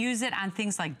you can use it on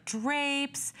things like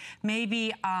drapes,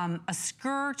 maybe a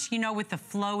skirt, you know, with the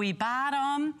flowy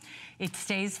bottom. It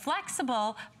stays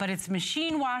flexible, but it's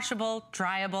machine washable,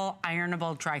 dryable,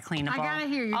 ironable, dry cleanable. I gotta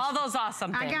hear your all those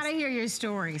awesome things. I gotta hear your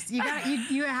stories.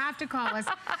 You have to call us.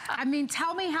 I mean,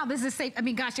 tell me how this is safe. I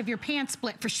mean, gosh, if your pants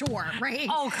split, for sure, right?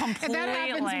 Oh, completely. If that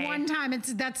happens one time,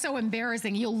 that's so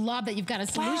embarrassing. You'll love that you've got a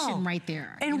solution right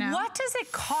there. And what does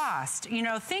it cost? You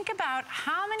know, think about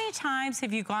how many times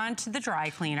have you gone to the dry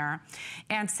cleaner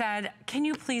and said, can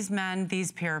you please mend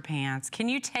these pair of pants? Can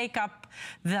you take up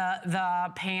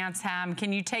the pants hem?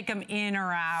 Can you take them in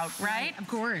or out, right? Of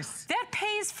course. That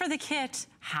pays for the kit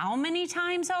how many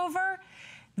times over?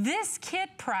 This kit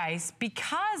price,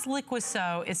 because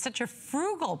Liquisew is such a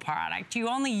frugal product, you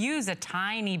only use a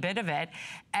tiny bit of it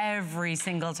every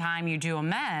single time you do a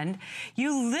mend,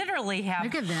 you literally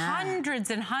have hundreds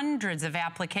and hundreds of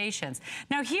applications.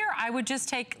 Now here, I would just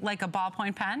take like a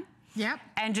ballpoint pen. Yep.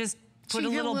 And just put a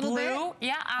little blue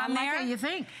on there. How you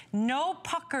think. No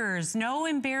puckers, no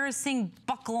embarrassing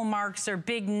buckle marks or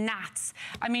big knots.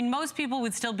 I mean, most people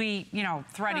would still be, you know,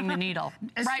 threading the needle.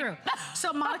 It's true.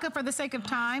 So, Monica, for the sake of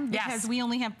time, because we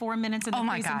only have 4 minutes in the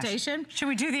presentation. Should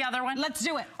we do the other one? Let's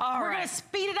do it. We're going to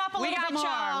speed it up a little bit,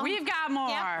 y'all. We've got more.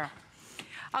 Yep.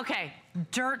 Okay,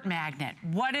 dirt magnet.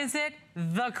 What is it?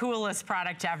 The coolest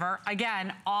product ever.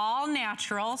 Again, all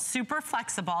natural, super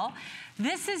flexible.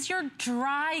 This is your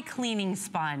dry cleaning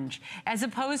sponge, as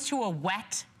opposed to a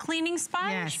wet cleaning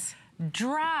sponge. Yes.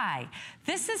 Dry.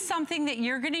 This is something that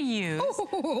you're gonna use.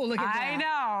 Ooh, look at that. I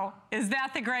know. Is that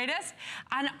the greatest?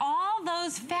 On all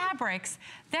those fabrics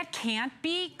that can't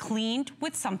be cleaned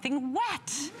with something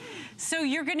wet. So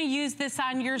you're gonna use this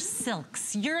on your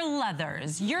silks, your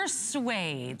leathers, your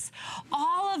suedes,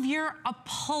 all of your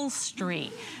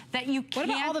upholstery that you can't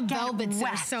get wet. What about all the velvets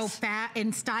that are so fat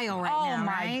in style right now,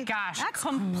 right? Oh my gosh, that's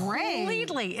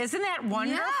completely. Great. Isn't that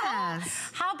wonderful?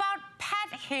 Yes. How about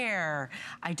pet hair?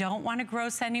 I don't want to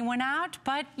gross anyone out,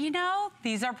 but you know,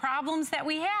 these are problems that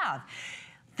we have.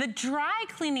 The dry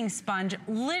cleaning sponge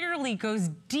literally goes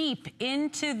deep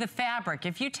into the fabric.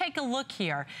 If you take a look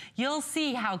here, you'll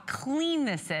see how clean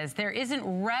this is. There isn't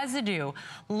residue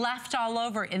left all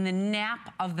over in the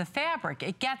nap of the fabric.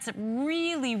 It gets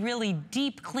really, really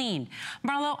deep clean.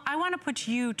 Marlo, I want to put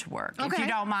you to work, if you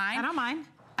don't mind. I don't mind.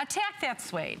 Attack that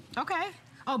suede. Okay.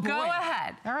 Oh, boy. Go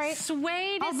ahead. All right.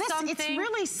 Suede is something... It's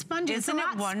really spongy. Isn't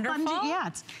it wonderful? Spongy.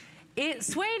 Yeah,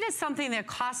 suede is something that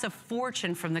costs a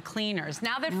fortune from the cleaners.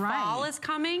 Now that fall is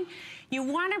coming, you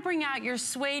want to bring out your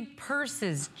suede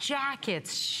purses,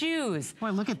 jackets, shoes.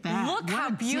 Boy, look at that. Look how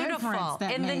beautiful.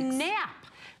 And the nap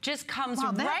just comes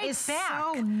right back.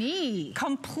 So neat.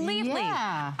 Completely.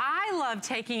 Yeah. I love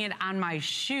taking it on my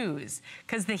shoes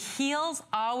because the heels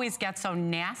always get so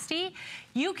nasty.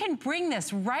 You can bring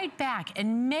this right back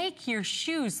and make your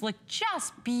shoes look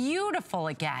just beautiful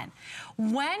again.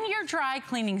 When your dry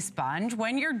cleaning sponge,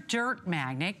 when your dirt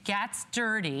magnet gets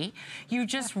dirty, you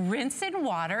just rinse in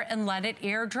water and let it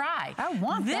air dry. I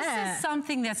want this that. This is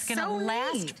something that's gonna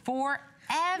last forever.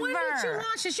 When did you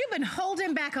launch this? You've been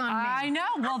holding back on me. I know.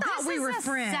 Well, this we is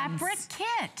were a separate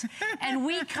kit. And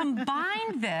we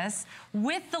combined this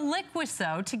with the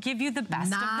Liquisew to give you the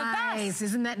best of the best. Nice.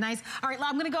 Isn't that nice? All right,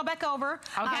 I'm going to go back over.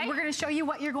 Okay. We're going to show you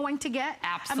what you're going to get.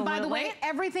 Absolutely. And by the way,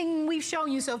 everything we've shown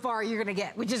you so far, you're going to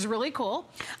get, which is really cool.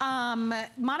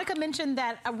 Monica mentioned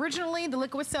that originally the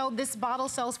Liquisew, this bottle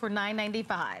sells for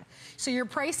 $9.95. So your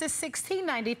price is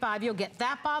 $16.95. You'll get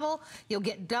that bottle. You'll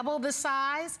get double the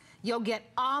size. You'll get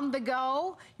on the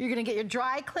go. You're gonna get your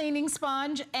dry cleaning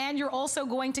sponge, and you're also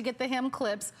going to get the hem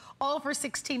clips, all for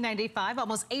 $16.95.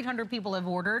 Almost 800 people have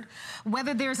ordered.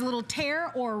 Whether there's a little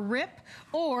tear or rip,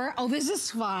 or, oh, this is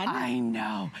fun. I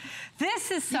know. This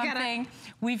is something,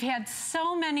 we've had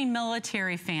so many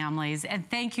military families, and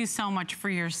thank you so much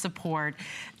for your support.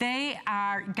 They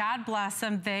are, God bless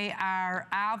them, they are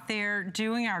out there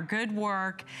doing our good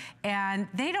work, and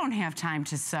they don't have time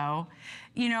to sew.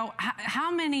 You know, how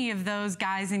many of those those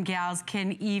guys and gals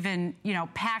can even, you know,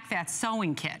 pack that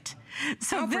sewing kit.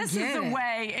 So this is the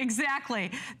way,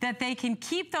 exactly, that they can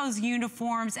keep those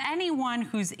uniforms. Anyone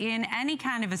who's in any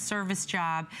kind of a service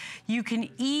job, you can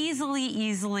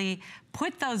easily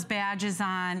put those badges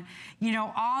on. You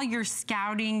know, all your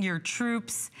scouting, your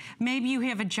troops, maybe you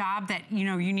have a job that, you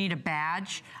know, you need a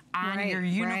badge on your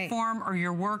uniform or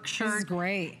your work shirt. This is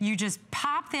great. You just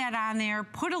pop that on there,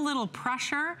 put a little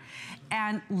pressure,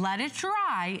 and let it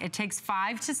dry. It takes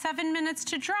 5 to 7 minutes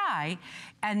to dry,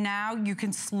 and now you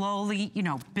can slowly, you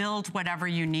know, build whatever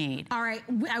you need. All right,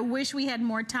 I wish we had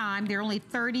more time. There are only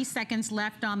 30 seconds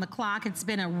left on the clock. It's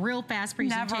been a real fast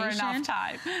presentation. Never enough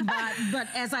time. but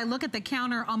as I look at the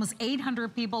counter, almost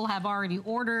 800 people have already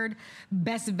ordered.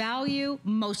 Best value,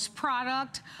 most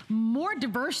product, more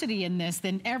diversity in this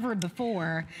than ever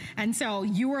before. And so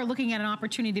you are looking at an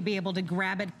opportunity to be able to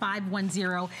grab it.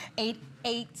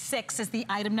 510-886 is the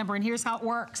item number, and here's how it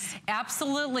works.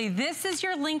 Absolutely. This is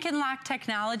your link and lock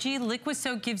technology.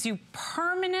 Liquisote gives you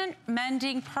permanent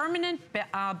mending, permanent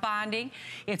bonding.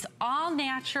 It's all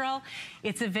natural.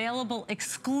 It's available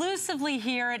exclusively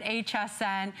here at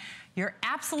HSN. You're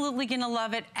absolutely gonna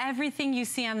love it. Everything you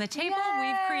see on the table,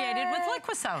 we've created with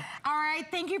Liquisote. All right,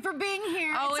 thank you for being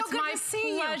here. Oh, it's so my good to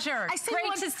see pleasure. You. I see Great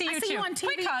you on, to see you I see too. You on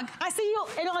TV. Quick hug. I see you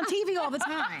on TV all the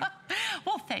time.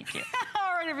 Well, thank you.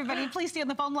 All right, everybody, please stay on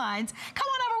the phone lines. Come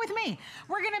on over with me.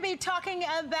 We're gonna be talking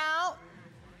about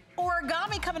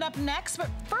origami coming up next, but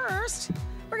first,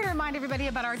 we're gonna remind everybody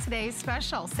about our today's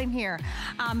special. Same here.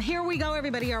 Here we go,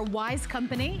 everybody, our Wise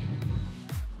Company.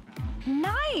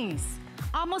 Nice.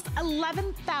 Almost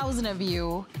 11,000 of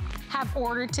you have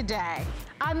ordered today.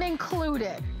 I'm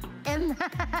included. And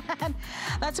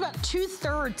that's about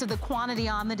 2/3 of the quantity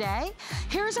on the day.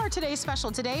 Here's our today's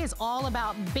special. Today is all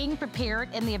about being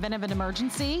prepared in the event of an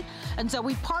emergency. And so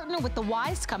we partner with the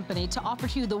Wise Company to offer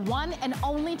to you the one and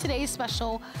only today's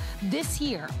special this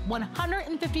year.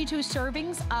 152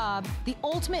 servings of the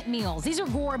ultimate meals. These are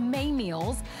gourmet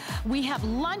meals. We have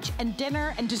lunch and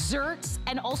dinner and desserts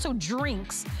and also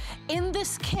drinks in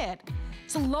this kit.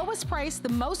 It's the lowest price, the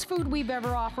most food we've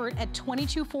ever offered at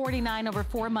 $22.49 over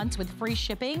 4 months with free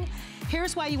shipping.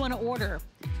 Here's why you want to order.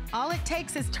 All it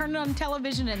takes is turning on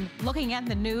television and looking at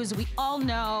the news. We all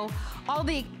know all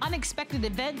the unexpected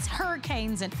events,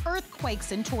 hurricanes and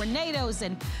earthquakes and tornadoes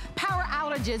and power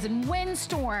outages and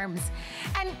windstorms.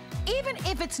 And even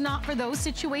if it's not for those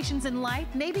situations in life,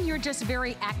 maybe you're just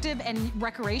very active and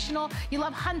recreational. You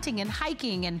love hunting and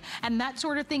hiking and that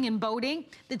sort of thing and boating.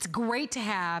 It's great to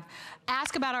have.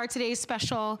 Ask about our today's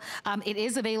special. It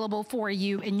is available for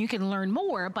you, and you can learn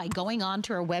more by going on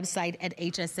to our website at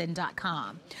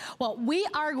hsn.com. Well, we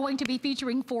are going to be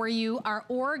featuring for you our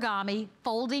origami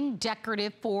folding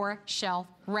decorative 4-shelf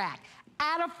rack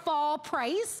at a fall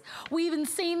price. We haven't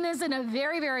seen this in a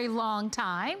very, very long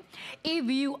time. If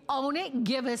you own it,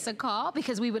 give us a call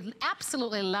because we would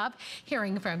absolutely love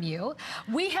hearing from you.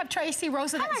 We have Tracy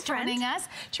Rosa that's joining us.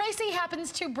 Tracy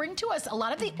happens to bring to us a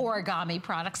lot of the origami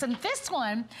products, and this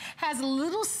one has a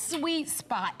little sweet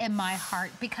spot in my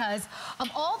heart because of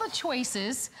all the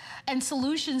choices and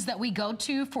solutions that we go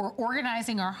to for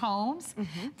organizing our homes.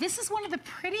 This is one of the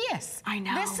prettiest. I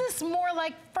know. This is more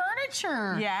like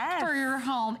furniture for your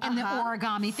home in the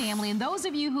origami family. And those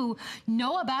of you who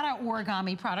know about our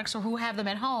origami products or who have them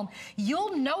at home,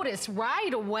 you'll notice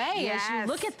right away as you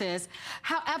look at this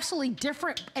how absolutely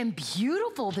different and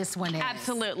beautiful this one is.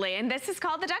 Absolutely. And this is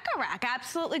called the Deco Rack.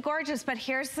 Absolutely gorgeous. But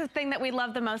here's the thing that we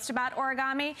love the most about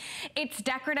origami. It's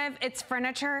decorative, it's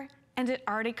furniture, and it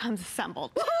already comes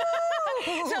assembled.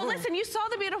 So listen, you saw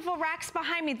the beautiful racks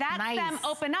behind me. That's them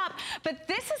open up. But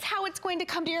this is how it's going to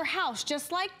come to your house,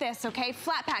 just like this, okay?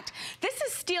 Flat packed. This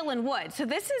is steel and wood. So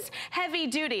this is heavy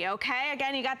duty, okay?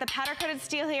 Again, you got the powder coated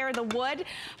steel here, the wood,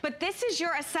 but this is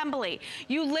your assembly.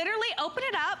 You literally open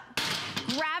it up,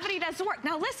 gravity does the work.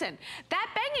 Now listen, that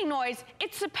banging noise,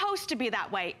 it's supposed to be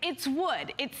that way. It's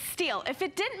wood, it's steel. If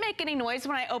it didn't make any noise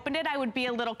when I opened it, I would be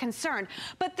a little concerned.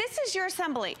 But this is your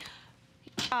assembly.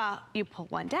 You pull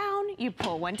one down, you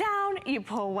pull one down, you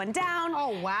pull one down.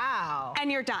 Oh, wow.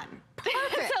 And you're done.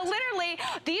 Perfect. So literally,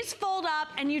 these fold up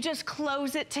and you just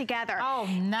close it together. Oh,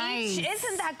 nice.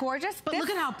 Isn't that gorgeous? But look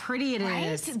at how pretty it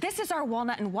is. This is our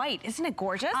walnut and white. Isn't it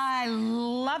gorgeous? I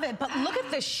love it. But look at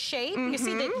the shape. You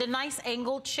see the nice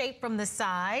angled shape from the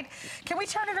side. Can we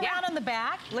turn it around on the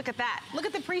back? Look at that. Look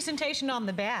at the presentation on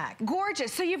the back.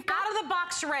 Gorgeous. So you've got out of the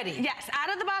box ready. Yes,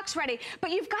 out of the box ready.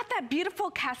 But you've got that beautiful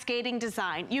cascading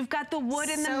design. You've got the wood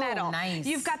in the middle. Nice.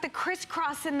 You've got the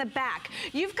crisscross in the back.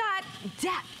 You've got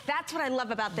depth. That's that's what I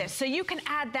love about this. So you can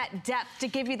add that depth to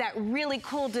give you that really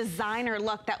cool designer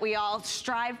look that we all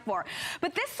strive for.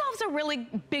 But this solves a really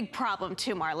big problem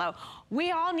too, Marlo.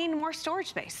 We all need more storage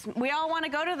space. We all want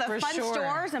to go to the fun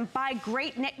stores and buy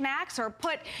great knickknacks, or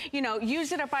put, you know,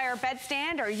 use it up by our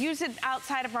bedstand, or use it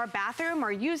outside of our bathroom,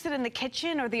 or use it in the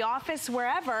kitchen or the office,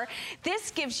 wherever. This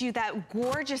gives you that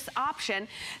gorgeous option.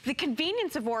 The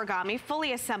convenience of origami,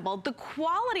 fully assembled, the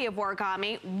quality of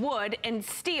origami, wood and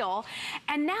steel,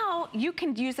 and now you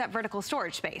can use that vertical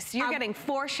storage space. You're getting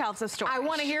 4 shelves of storage. I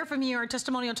want to hear from you. Our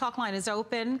testimonial talk line is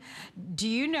open. Do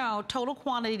you know total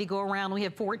quantity to go around? We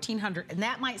have 1,400. And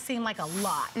that might seem like a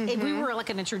lot. If we were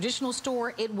like in a traditional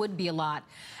store, it would be a lot.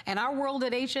 In our world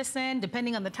at HSN,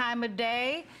 depending on the time of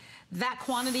day, that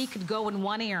quantity could go in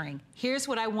one airing. Here's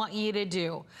what I want you to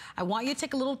do. I want you to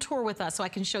take a little tour with us so I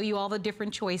can show you all the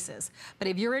different choices. But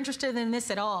if you're interested in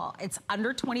this at all, it's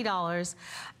under $20.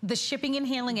 The shipping and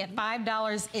handling at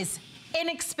 $5 is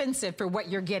inexpensive for what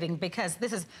you're getting, because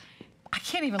this is, I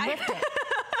can't even lift it.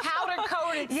 Powder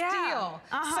coated steel.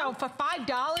 So for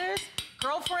 $5,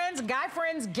 girlfriends, guy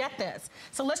friends, get this.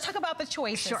 So let's talk about the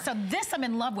choices. So this I'm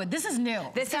in love with. This is new.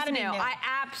 This is new. I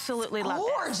absolutely love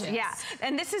this. Gorgeous. Yeah,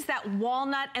 and this is that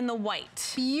walnut and the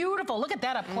white. Beautiful. Look at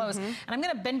that up close. And I'm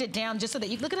gonna bend it down just so that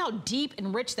you look at how deep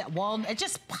and rich that walnut, it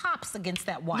just pops against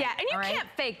that white. Yeah, and you can't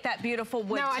fake that beautiful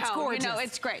wood tone. No, it's gorgeous. You know,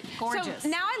 it's great. Gorgeous. So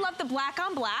now I love the black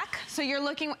on black. So you're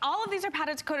looking, all of these are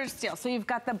powder coated steel. So you've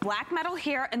got the black metal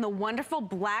here and the wonderful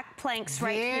black planks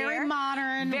right here. Very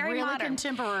modern, really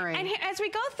contemporary. And here, as we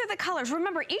go through the colors,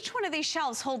 remember each one of these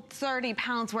shelves hold 30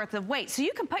 pounds worth of weight. So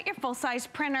you can put your full-size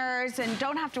printers and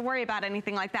don't have to worry about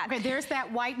anything like that. Okay, there's that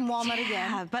white and walnut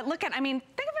again. But look at, I mean,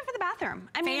 think of it for the bathroom.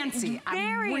 I mean, fancy.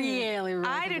 Very, really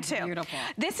I do too. Beautiful.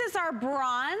 This is our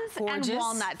bronze Gorgeous. and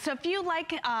walnut. So if you like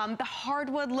the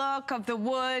hardwood look of the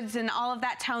woods and all of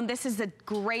that tone, this is a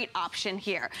great option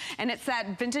here. And it's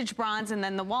that vintage bronze and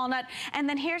then the walnut. And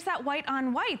then here's that white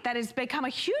on white that has become a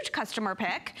huge customer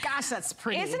pick. Gosh, that's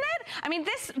pretty. Isn't it? I mean,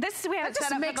 this we have it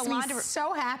set up makes like a laundry. me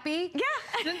so happy.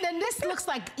 Yeah. Then this looks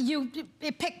like you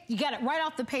got it right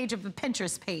off the page of the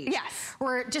Pinterest page. Yes.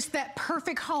 Where just that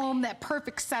perfect home, that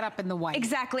perfect setup in the white.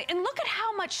 Exactly. And look at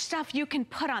how much stuff you can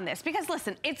put on this. Because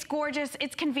listen, it's gorgeous,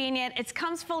 it's convenient, it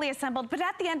comes fully assembled, but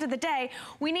at the end of the day,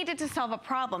 we needed to solve a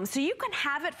problem. So you can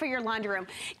have it for your laundry room.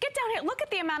 Get down here, look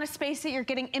at the amount of space that you're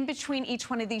getting in between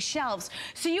each one of these shelves.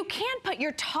 So you can put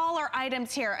your taller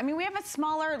items here. I mean, we have a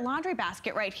smaller laundry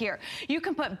basket right here. You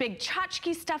can put big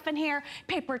tchotchke stuff in here,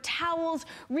 paper towels,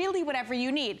 really whatever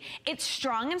you need. It's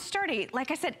strong and sturdy.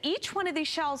 Like I said, each one of these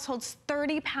shelves holds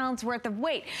 30 pounds worth of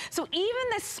weight. So even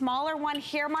this smaller one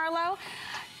here, Marlo,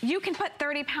 you can put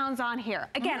 30 pounds on here.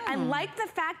 Again, I like the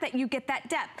fact that you get that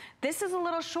depth. This is a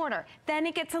little shorter, then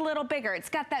it gets a little bigger. It's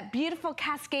got that beautiful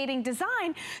cascading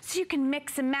design, so you can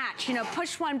mix and match, you know,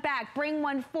 push one back, bring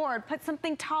one forward, put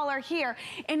something taller here,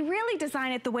 and really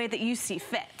design it the way that you see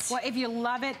fit. Well, if you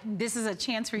love it, this is a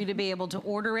chance for you to be able to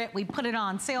order it. We put it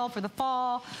on sale for the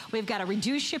fall. We've got a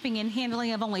reduced shipping and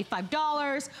handling of only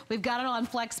 $5. We've got it on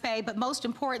FlexPay, but most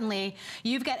importantly,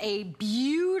 you've got a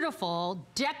beautiful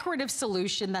decorative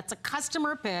solution that's a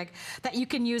customer pick that you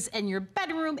can use in your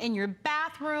bedroom, in your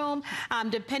bathroom,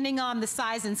 depending on the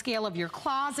size and scale of your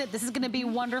closet. This is going to be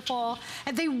wonderful.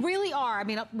 And they really are. I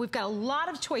mean, we've got a lot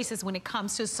of choices when it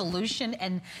comes to solution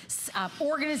and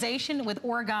organization with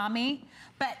origami,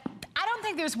 but I don't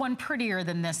think there's one prettier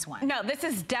than this one. No, this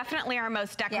is definitely our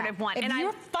most decorative one. If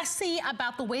you're fussy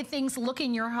about the way things look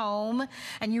in your home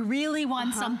and you really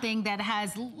want something that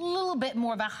has a little bit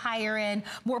more of a higher end,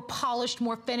 more polished,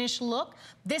 more finished look,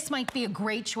 this might be a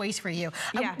great choice for you.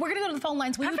 We're gonna go to the phone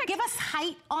lines. Will you give us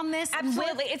height on this?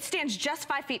 Absolutely, it stands just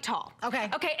 5 feet tall. Okay.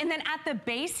 Okay, and then at the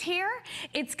base here,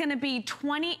 it's gonna be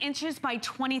 20 inches by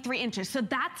 23 inches. So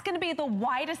that's gonna be the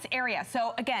widest area.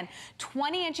 So again,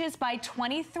 20 inches by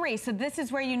 23. So this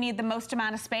is where you need the most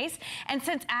amount of space. And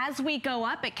since as we go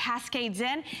up, it cascades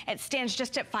in, it stands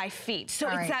just at 5 feet. So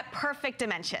it's that perfect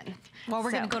dimension. Well,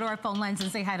 we're gonna go to our phone lines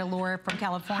and say hi to Laura from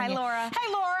California. Hi, Laura.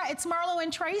 Hey, Laura, it's Marlo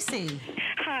and Tracy.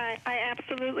 Hi, I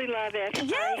absolutely love it.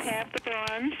 Yes. I have the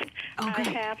bronze. I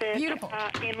have it beautiful.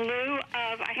 In lieu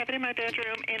of, I have it in my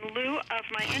bedroom in lieu of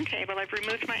my end table. I've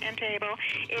removed my end table.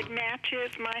 It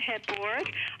matches my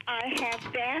headboard. I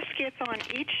have baskets on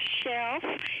each shelf.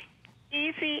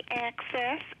 Easy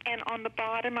access, and on the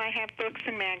bottom I have books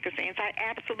and magazines. I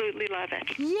absolutely love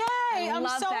it. Yay! I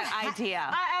love that idea.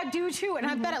 I do too, and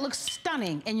I bet it looks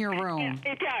stunning in your room.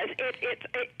 Yeah, it does.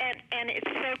 And it's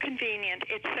so convenient.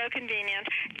 It's so convenient.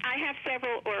 I have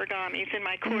several origamis in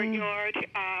my courtyard.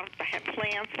 I have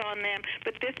plants on them,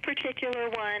 but this particular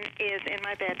one is in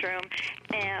my bedroom,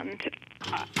 and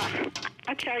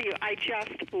I tell you, I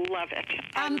just love it.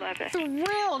 I love it.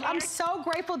 Thrilled. I'm so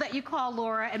grateful that you called,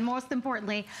 Laura, and most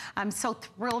importantly, I'm so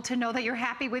thrilled to know that you're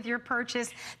happy with your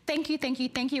purchase. Thank you, thank you,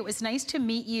 thank you. It was nice to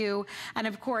meet you, and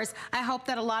of course, I hope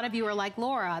that a lot of you are like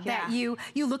Laura, that you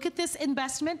look at this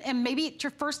investment, and maybe it's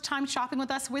your first time shopping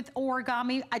with us with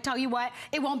origami. I tell you what,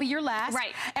 it won't be your last.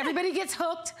 Right. Everybody gets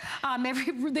hooked.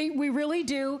 We really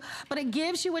do, but it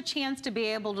gives you a chance to be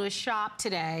able to shop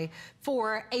today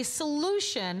for a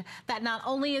solution that not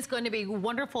only is going to be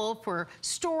wonderful for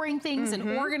storing things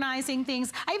and organizing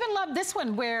things. I even love this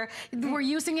one where we're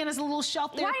using it as a little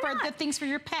shelf there for the things for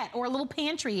your pet, or a little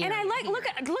pantry area. And I like,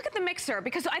 look at the mixer,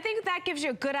 because I think that gives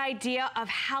you a good idea of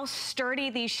how sturdy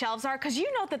these shelves are, because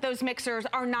you know that those mixers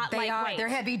are not lightweight. They're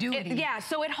heavy duty. Yeah,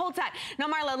 so it holds that. Now,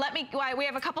 Marla, we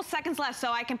have a couple seconds left,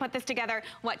 so I can put this together,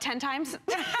 what, 10 times?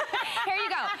 Here you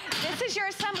go. This is your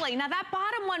assembly. Now, that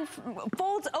bottom one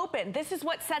folds open. This is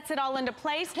what sets it all into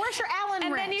place. Where's your Allen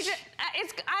and wrench? Then you just,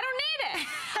 I don't need it.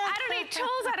 I don't need tools.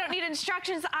 I don't need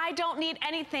instructions. I don't need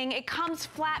anything. It comes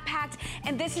flat packed,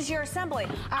 and this is your assembly.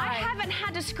 I haven't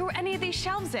had to screw any of these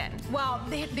shelves in. Well,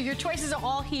 your choices are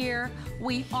all here.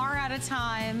 We are out of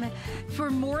time. For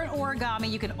more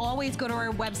origami, you can always go to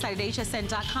our website at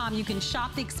hsn.com. You can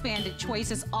shop the expanded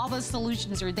choices. All the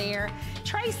solutions are there.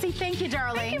 Tracy, thank you,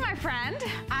 darling. Thank you, my friend.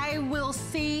 I will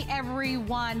see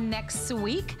everyone next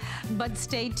week, but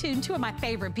stay tuned. Two of my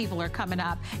favorite people are coming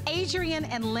up. Adrian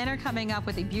and Lynn are coming up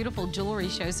with a beautiful jewelry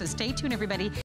show, so stay tuned, everybody.